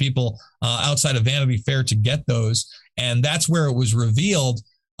the first people outside of Vanity Fair to get those, and that's where it was revealed.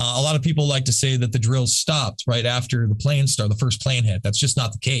 A lot of people like to say that the drills stopped right after the first plane hit. That's just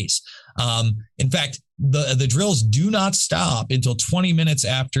not the case. In fact, the drills do not stop until 20 minutes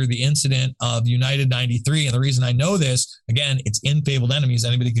after the incident of United 93. And the reason I know this, again, it's in Fabled Enemies.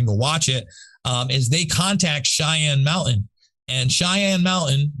 Anybody can go watch it, is they contact Cheyenne Mountain. And Cheyenne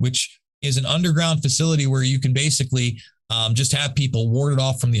Mountain, which is an underground facility where you can basically just have people warded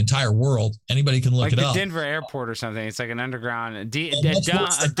off from the entire world. Anybody can look it up. Like the Denver airport or something. It's like an underground, deep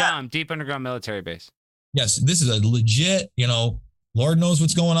underground military base. Yes, this is a legit, Lord knows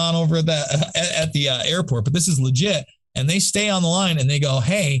what's going on over at the airport, but this is legit. And they stay on the line and they go,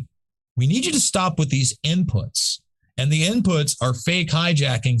 "Hey, we need you to stop with these inputs." And the inputs are fake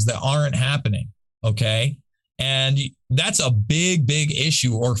hijackings that aren't happening. Okay. And that's a big, big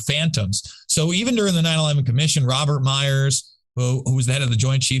issue, or phantoms. So even during the 9/11 Commission, Robert Myers, who was the head of the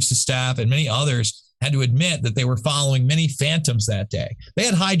Joint Chiefs of Staff, and many others had to admit that they were following many phantoms that day. They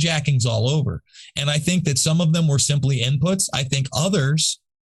had hijackings all over. And I think that some of them were simply inputs. I think others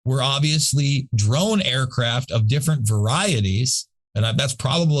were obviously drone aircraft of different varieties. And that's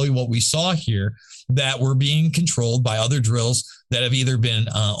probably what we saw here, that were being controlled by other drills that have either been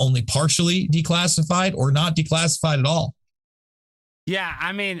only partially declassified or not declassified at all. Yeah,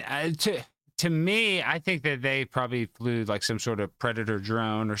 I mean, to me, I think that they probably flew like some sort of Predator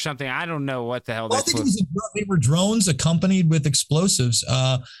drone or something. I don't know what the hell they flew. They were drones accompanied with explosives.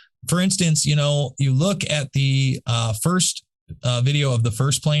 For instance, you look at the first video of the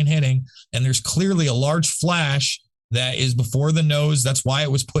first plane hitting, and there's clearly a large flash that is before the nose. That's why it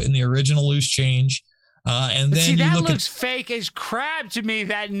was put in the original loose change. And then that looks fake as crap to me.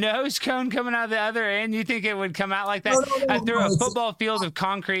 That nose cone coming out the other end. You think it would come out like that through a football field of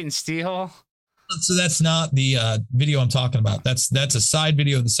concrete and steel? So that's not the video I'm talking about. That's a side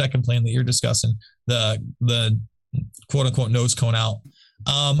video of the second plane that you're discussing. The quote unquote nose cone out.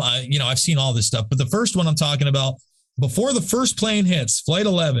 I've seen all this stuff, but the first one I'm talking about before the first plane hits, Flight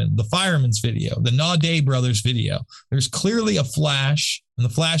 11, the fireman's video, the Naudet brothers video, there's clearly a flash, and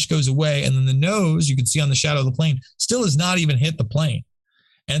the flash goes away, and then the nose, you can see on the shadow of the plane, still has not even hit the plane.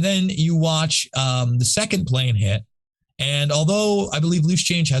 And then you watch the second plane hit, and although I believe Loose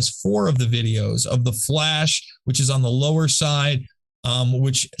Change has 4 of the videos of the flash, which is on the lower side,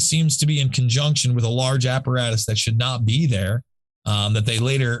 which seems to be in conjunction with a large apparatus that should not be there, that they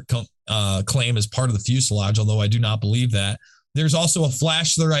later claim as part of the fuselage, although I do not believe that. There's also a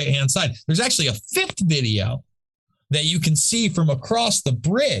flash to the right-hand side. There's actually a 5th video that you can see from across the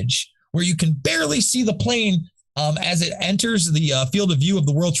bridge where you can barely see the plane as it enters the field of view of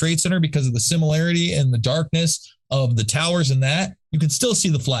the World Trade Center because of the similarity and the darkness of the towers and that. You can still see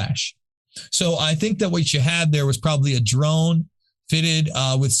the flash. So I think that what you had there was probably a drone fitted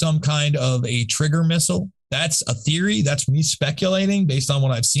with some kind of a trigger missile. That's a theory. That's me speculating based on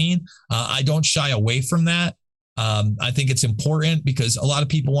what I've seen. I don't shy away from that. I think it's important because a lot of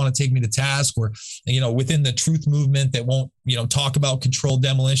people want to take me to task or, within the truth movement that won't, talk about controlled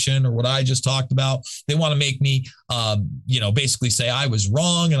demolition or what I just talked about. They want to make me, basically say I was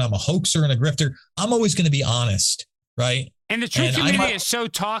wrong and I'm a hoaxer and a grifter. I'm always going to be honest, right? And the truth community is so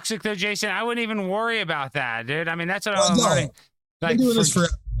toxic, though, Jason. I wouldn't even worry about that, dude. I mean, that's what I'm learning. I'm doing this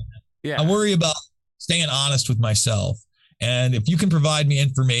forever. Yeah. I worry about staying honest with myself. And if you can provide me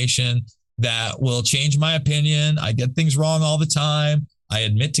information that will change my opinion, I get things wrong all the time. I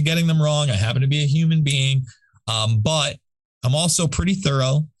admit to getting them wrong. I happen to be a human being. But I'm also pretty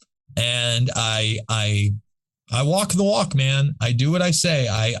thorough and I walk the walk, man. I do what I say.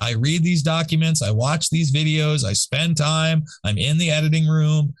 I read these documents. I watch these videos. I spend time. I'm in the editing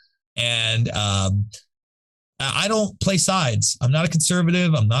room and I don't play sides. I'm not a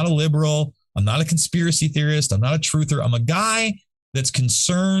conservative. I'm not a liberal. I'm not a conspiracy theorist. I'm not a truther. I'm a guy that's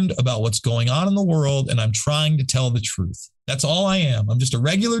concerned about what's going on in the world, and I'm trying to tell the truth. That's all I am. I'm just a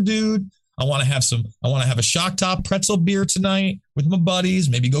regular dude. I want to have a Shock Top pretzel beer tonight with my buddies,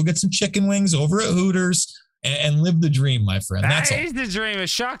 maybe go get some chicken wings over at Hooters and live the dream, my friend. That's all. That is the dream. A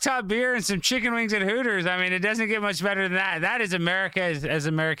Shock Top beer and some chicken wings at Hooters. I mean, it doesn't get much better than that. That is America as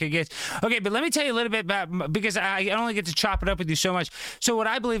America gets. Okay, but let me tell you a little bit about, because I only get to chop it up with you so much. So what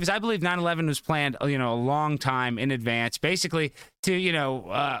I believe is 9/11 was planned, a long time in advance, basically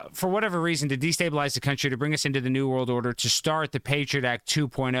to, for whatever reason, to destabilize the country, to bring us into the New World Order, to start the Patriot Act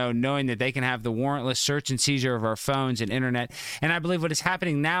 2.0, knowing that they can have the warrantless search and seizure of our phones and internet. And I believe what is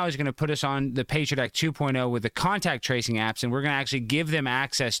happening now is going to put us on the Patriot Act 2.0 with the contact tracing apps, and we're going to actually give them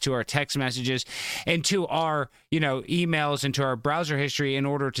access to our text messages and to our, emails and to our browser history in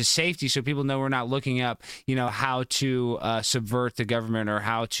order to safety, so people know we're not looking up, how to subvert the government or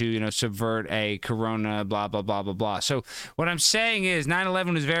how to, subvert a corona, blah, blah, blah, blah, blah. So what I'm saying is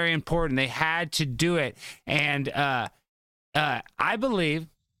 9/11 was very important. They had to do it. And I believe,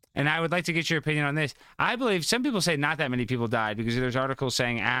 and I would like to get your opinion on this, I believe some people say not that many people died because there's articles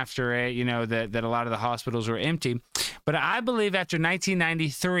saying after it, that a lot of the hospitals were empty. But I believe after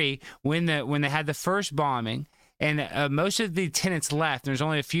 1993, when they had the first bombing, and most of the tenants left. There's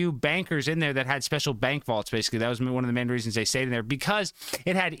only a few bankers in there that had special bank vaults, basically. That was one of the main reasons they stayed in there, because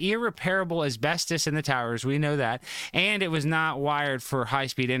it had irreparable asbestos in the towers. We know that. And it was not wired for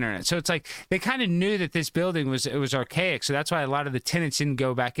high-speed internet. So it's like they kind of knew that this building was archaic. So that's why a lot of the tenants didn't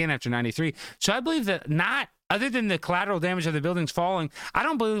go back in after 93. So I believe that other than the collateral damage of the buildings falling, I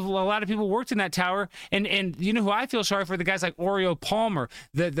don't believe a lot of people worked in that tower. And you know who I feel sorry for? The guys like Oreo Palmer,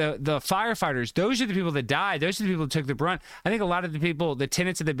 the firefighters. Those are the people that died. Those are the people that took the brunt. I think a lot of the people, the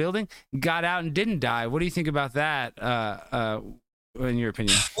tenants of the building, got out and didn't die. What do you think about that, in your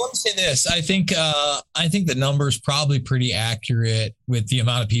opinion? Well, let me say this. I think the number's probably pretty accurate with the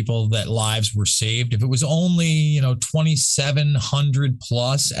amount of people that lives were saved. If it was only 2,700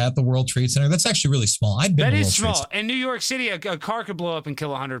 plus at the World Trade Center, that's actually really small. That is small. In New York City, a car could blow up and kill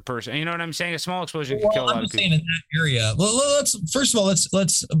 100 person. You know what I'm saying? A small explosion could kill a lot of people. I'm saying in that area. Well, let's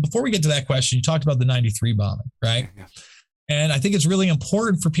before we get to that question, you talked about the 93 bombing, right? Yeah. And I think it's really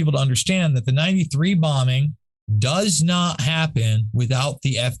important for people to understand that the 93 bombing does not happen without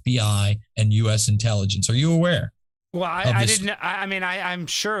the FBI and U.S. intelligence. Are you aware? Well, I didn't. I mean, I'm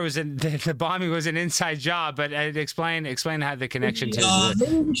sure it was the bombing was an inside job, but explain how the connection to.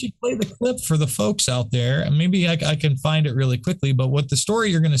 Maybe we should play the clip for the folks out there, and maybe I can find it really quickly. But what the story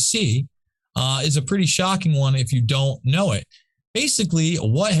you're going to see is a pretty shocking one if you don't know it. Basically,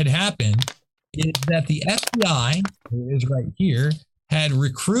 what had happened is that the FBI, it is right here, had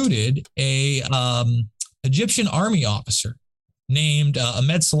recruited a Egyptian army officer named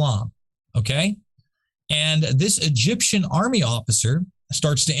Ahmed Salam. Okay. And this Egyptian army officer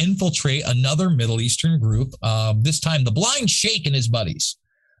starts to infiltrate another Middle Eastern group. This time, the Blind Sheikh and his buddies.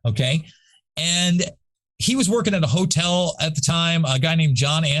 Okay. And he was working at a hotel at the time. A guy named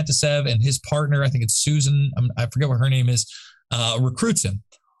John Antisev and his partner, I think it's Susan, I forget what her name is, recruits him.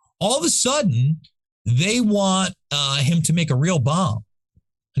 All of a sudden, they want him to make a real bomb.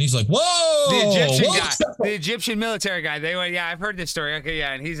 And he's like, whoa. The Egyptian guy, the Egyptian military guy. They went, yeah, I've heard this story. Okay,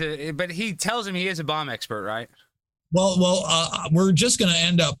 yeah. And but he tells him he is a bomb expert, right? Well, we're just going to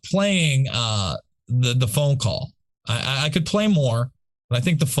end up playing the phone call. I could play more, but I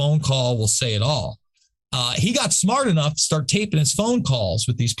think the phone call will say it all. He got smart enough to start taping his phone calls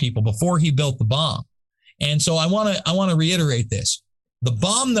with these people before he built the bomb. And so I want to reiterate this. The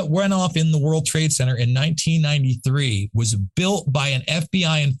bomb that went off in the World Trade Center in 1993 was built by an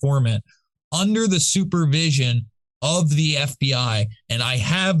FBI informant under the supervision of the FBI. And I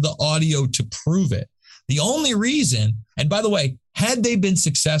have the audio to prove it. The only reason, and by the way, had they been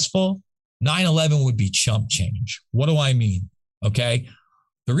successful, 9/11 would be chump change. What do I mean? Okay.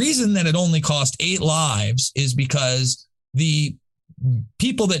 The reason that it only cost 8 lives is because the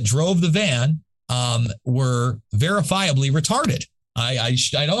people that drove the van were verifiably retarded. I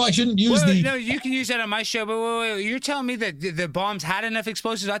know I shouldn't use No, you can use that on my show, but wait, you're telling me that the bombs had enough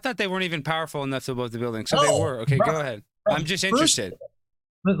explosives? I thought they weren't even powerful enough to blow up the building. So they were. Okay, go ahead. I'm just interested.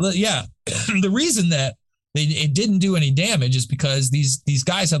 Yeah. The reason that it didn't do any damage is because these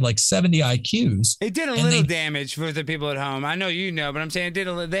guys had like 70 IQs. It did a little damage for the people at home. I know you know, but I'm saying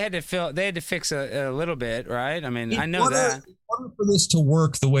they had to fix a little bit, right? I mean, I know that. In order for this to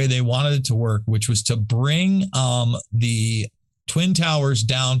work the way they wanted it to work, which was to bring the Twin Towers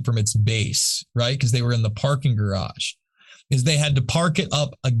down from its base, right? Because they were in the parking garage, is they had to park it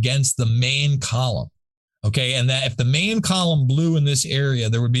up against the main column. Okay. And that if the main column blew in this area,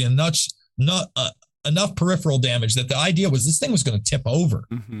 there would be enough peripheral damage that the idea was this thing was going to tip over.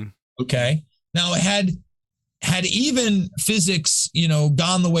 Mm-hmm. Okay. Now had even physics,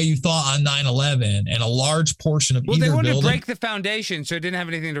 gone the way you thought on 9/11 and a large portion of they wanted to break the foundation, so it didn't have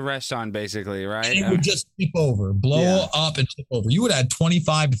anything to rest on, basically, right? And it would just tip over, blow up and tip over. You would have had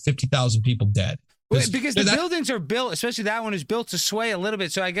 25 to 50,000 people dead. Because the buildings are built, especially that one is built to sway a little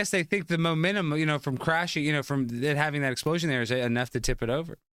bit. So I guess they think the momentum, from crashing, from it having that explosion there is enough to tip it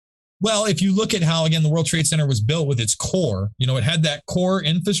over. Well, if you look at how, again, the World Trade Center was built with its core, it had that core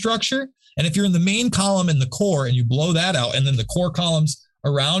infrastructure. And if you're in the main column in the core and you blow that out and then the core columns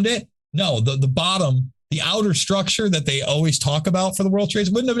around it, no, the bottom, the outer structure that they always talk about for the World Trade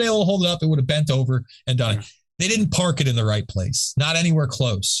wouldn't have been able to hold it up. It would have bent over and done it. They didn't park it in the right place, not anywhere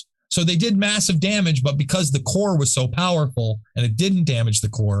close. So they did massive damage, but because the core was so powerful and it didn't damage the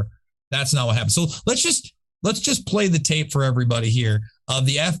core, that's not what happened. So let's just play the tape for everybody here of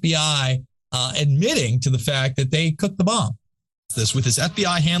the FBI admitting to the fact that they cooked the bomb. This with his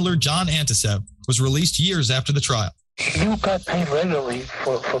FBI handler, John Antisev, was released years after the trial. You got paid regularly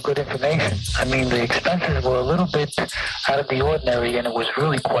for good information. I mean, the expenses were a little bit out of the ordinary, and it was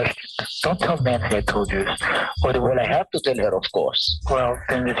really questioned. Don't tell Nancy I told you. Well, I have to tell her, of course. Well,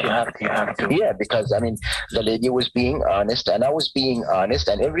 then if you have to, you have to. Yeah, because, the lady was being honest, and I was being honest,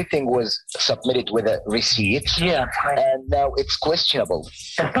 and everything was submitted with a receipt. Yeah. And now it's questionable.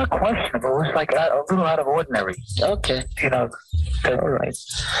 It's not questionable. It's like a little out of ordinary. Okay. All right.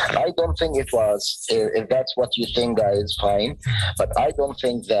 I don't think it was. If that's what you think, guys, fine. But I don't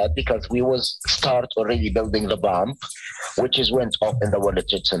think that, because we was start already building the bomb, which is went off in the World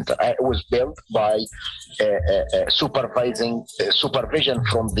Trade Center. It was built by supervision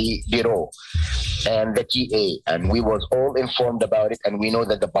from the Bureau and the TA, and we was all informed about it, and we know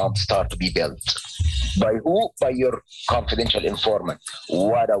that the bomb start to be built. By who? By your confidential informant.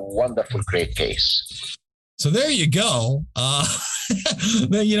 What a wonderful, great case. So there you go.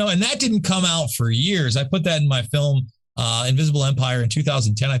 And that didn't come out for years. I put that in my film, Invisible Empire, in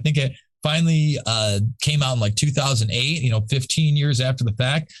 2010. I think it finally came out in like 2008, 15 years after the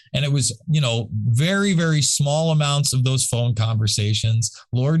fact. And it was, very, very small amounts of those phone conversations.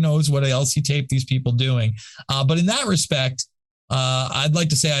 Lord knows what else he taped these people doing. But in that respect, I'd like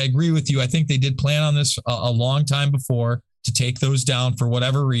to say I agree with you. I think they did plan on this a long time before to take those down for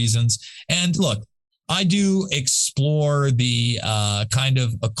whatever reasons. And look, I do explore the kind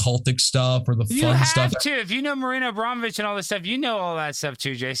of occultic stuff or the fun stuff. You have to. If you know Marina Abramovich and all this stuff, you know all that stuff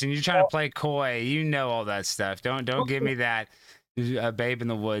too, Jason. You're trying to play coy. You know all that stuff. Don't give me that Babe in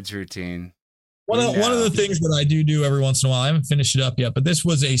the Woods routine. One of the things that I do every once in a while, I haven't finished it up yet, but this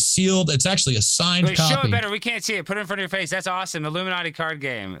was a sealed, it's actually a signed copy. Show it better. We can't see it. Put it in front of your face. That's awesome. Illuminati card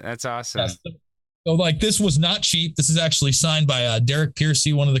game. That's awesome. Yes. So, this was not cheap. This is actually signed by Derek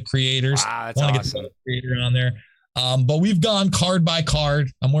Piercy, one of the creators. Wow, that's awesome. Get the creator on there. But we've gone card by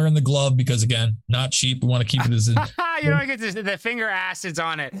card. I'm wearing the glove because, again, not cheap. We want to keep it as in. You don't get the finger acids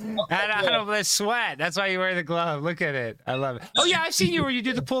on it. I don't the sweat. That's why you wear the glove. Look at it. I love it. Oh, yeah, I've seen you where you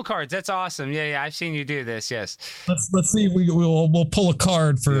do the pull cards. That's awesome. Yeah, I've seen you do this. Yes. Let's see if we'll pull a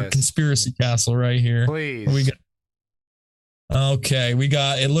card for Conspiracy Castle right here. Please. Okay, we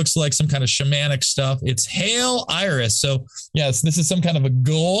got, it looks like some kind of shamanic stuff. It's Hail Iris. So, yes, this is some kind of a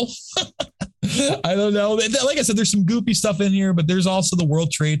goal. I don't know. Like I said, there's some goofy stuff in here, but there's also the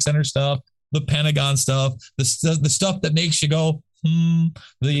World Trade Center stuff, the Pentagon stuff, the stuff that makes you go,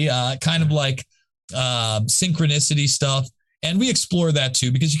 the kind of like synchronicity stuff. And we explore that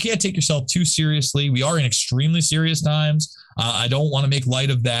too, because you can't take yourself too seriously. We are in extremely serious times. I don't want to make light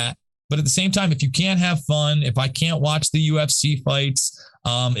of that. But at the same time, if you can't have fun, if I can't watch the UFC fights,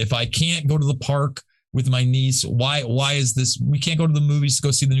 if I can't go to the park with my niece, why is this? We can't go to the movies to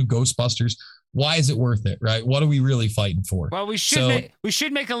go see the new Ghostbusters. Why is it worth it, right? What are we really fighting for? Well, we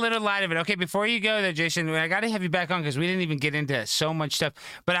should make a little light of it. Okay, before you go there, Jason, I got to have you back on because we didn't even get into so much stuff.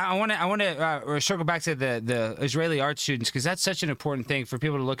 But I want to circle back to the Israeli art students, because that's such an important thing for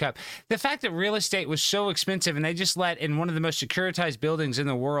people to look up. The fact that real estate was so expensive and they just let in one of the most securitized buildings in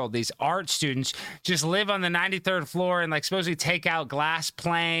the world, these art students just live on the 93rd floor and like supposedly take out glass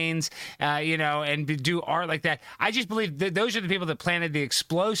planes, and do art like that. I just believe that those are the people that planted the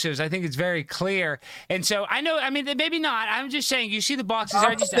explosives. I think it's very clear. And so maybe not. I'm just saying, you see the boxes.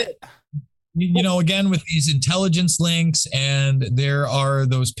 Again, with these intelligence links, and there are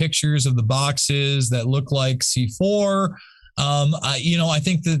those pictures of the boxes that look like C4. I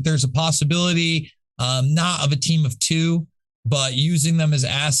think that there's a possibility, not of a team of two, but using them as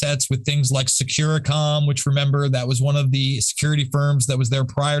assets with things like Securicom, which, remember, that was one of the security firms that was there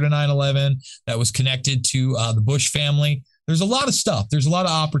prior to 9/11 that was connected to the Bush family. There's a lot of stuff. There's a lot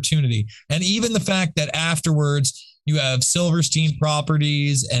of opportunity. And even the fact that afterwards you have Silverstein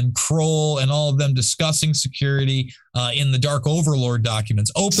Properties and Kroll and all of them discussing security in the Dark Overlord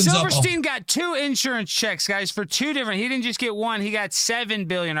documents opens Silverstein got 2 insurance checks, guys, for 2 different. He didn't just get one. He got $7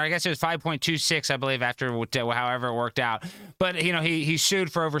 billion, or I guess it was 5.26, I believe, after however it worked out. But he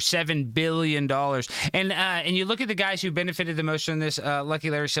sued for over $7 billion. And you look at the guys who benefited the most from this,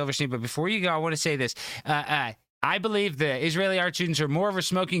 Lucky Larry Silverstein. But before you go, I want to say this. I believe the Israeli art students are more of a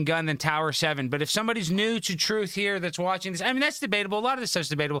smoking gun than Tower 7. But if somebody's new to truth here that's watching this, that's debatable. A lot of this stuff's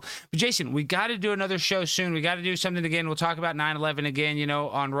debatable. But Jason, we got to do another show soon. We got to do something again. We'll talk about 9/11 again,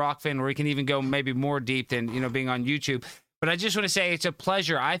 on Rockfin, where we can even go maybe more deep than, being on YouTube. But I just want to say it's a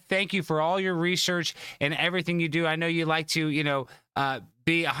pleasure. I thank you for all your research and everything you do. I know you like to,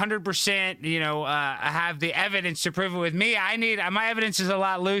 be 100%, have the evidence to prove it with me. My evidence is a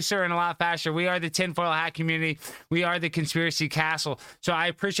lot looser and a lot faster. We are the tinfoil hat community. We are the Conspiracy Castle. So I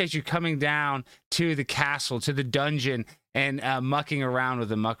appreciate you coming down to the castle, to the dungeon, and mucking around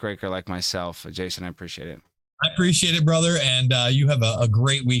with a muckraker like myself. Jason, I appreciate it. I appreciate it, brother. And you have a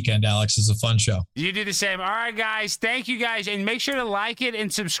great weekend, Alex. It's a fun show. You do the same. All right, guys. Thank you, guys. And make sure to like it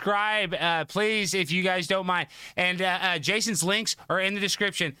and subscribe, please, if you guys don't mind. And Jason's links are in the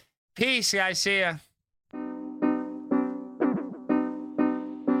description. Peace, guys. See ya.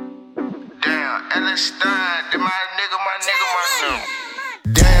 Damn, Ellis Stein, that my nigga.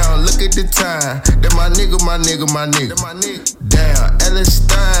 Damn, look at the time. That my nigga. Damn, Ellis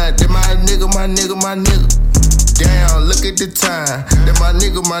Stein, that my nigga. Damn, look at the time. That my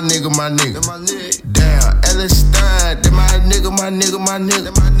nigga. Damn, Ellis Stein, that my nigga.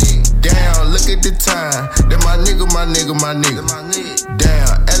 Damn, look at the time. That my nigga. Damn,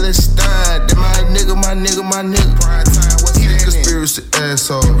 Ellis Stein, that my nigga. He the conspiracy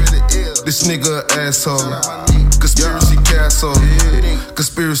asshole. This nigga asshole. Conspiracy Castle.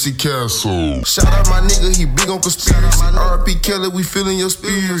 Conspiracy Castle. Shout out my nigga, he big on conspiracy. R.I.P. Kelly, we feeling your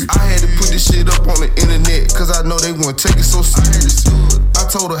spirit. I had to put this shit up on the internet, cause I know they wouldn't take it so serious. I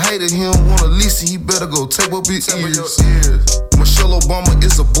told a hater he don't wanna listen, he better go tape up his ears. Michelle Obama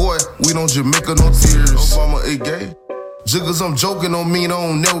is a boy, we don't Jamaica no tears. Obama is gay. Jiggers, I'm joking, don't mean I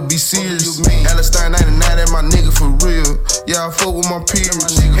don't never be serious. Palestine 99, that my nigga for real. Yeah, I fuck with my peers.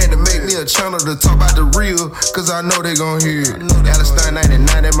 Had to make me a channel to talk about the real, cause I know they gon' hear it. Palestine 99,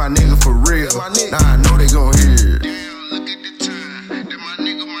 that my nigga for real. Nah,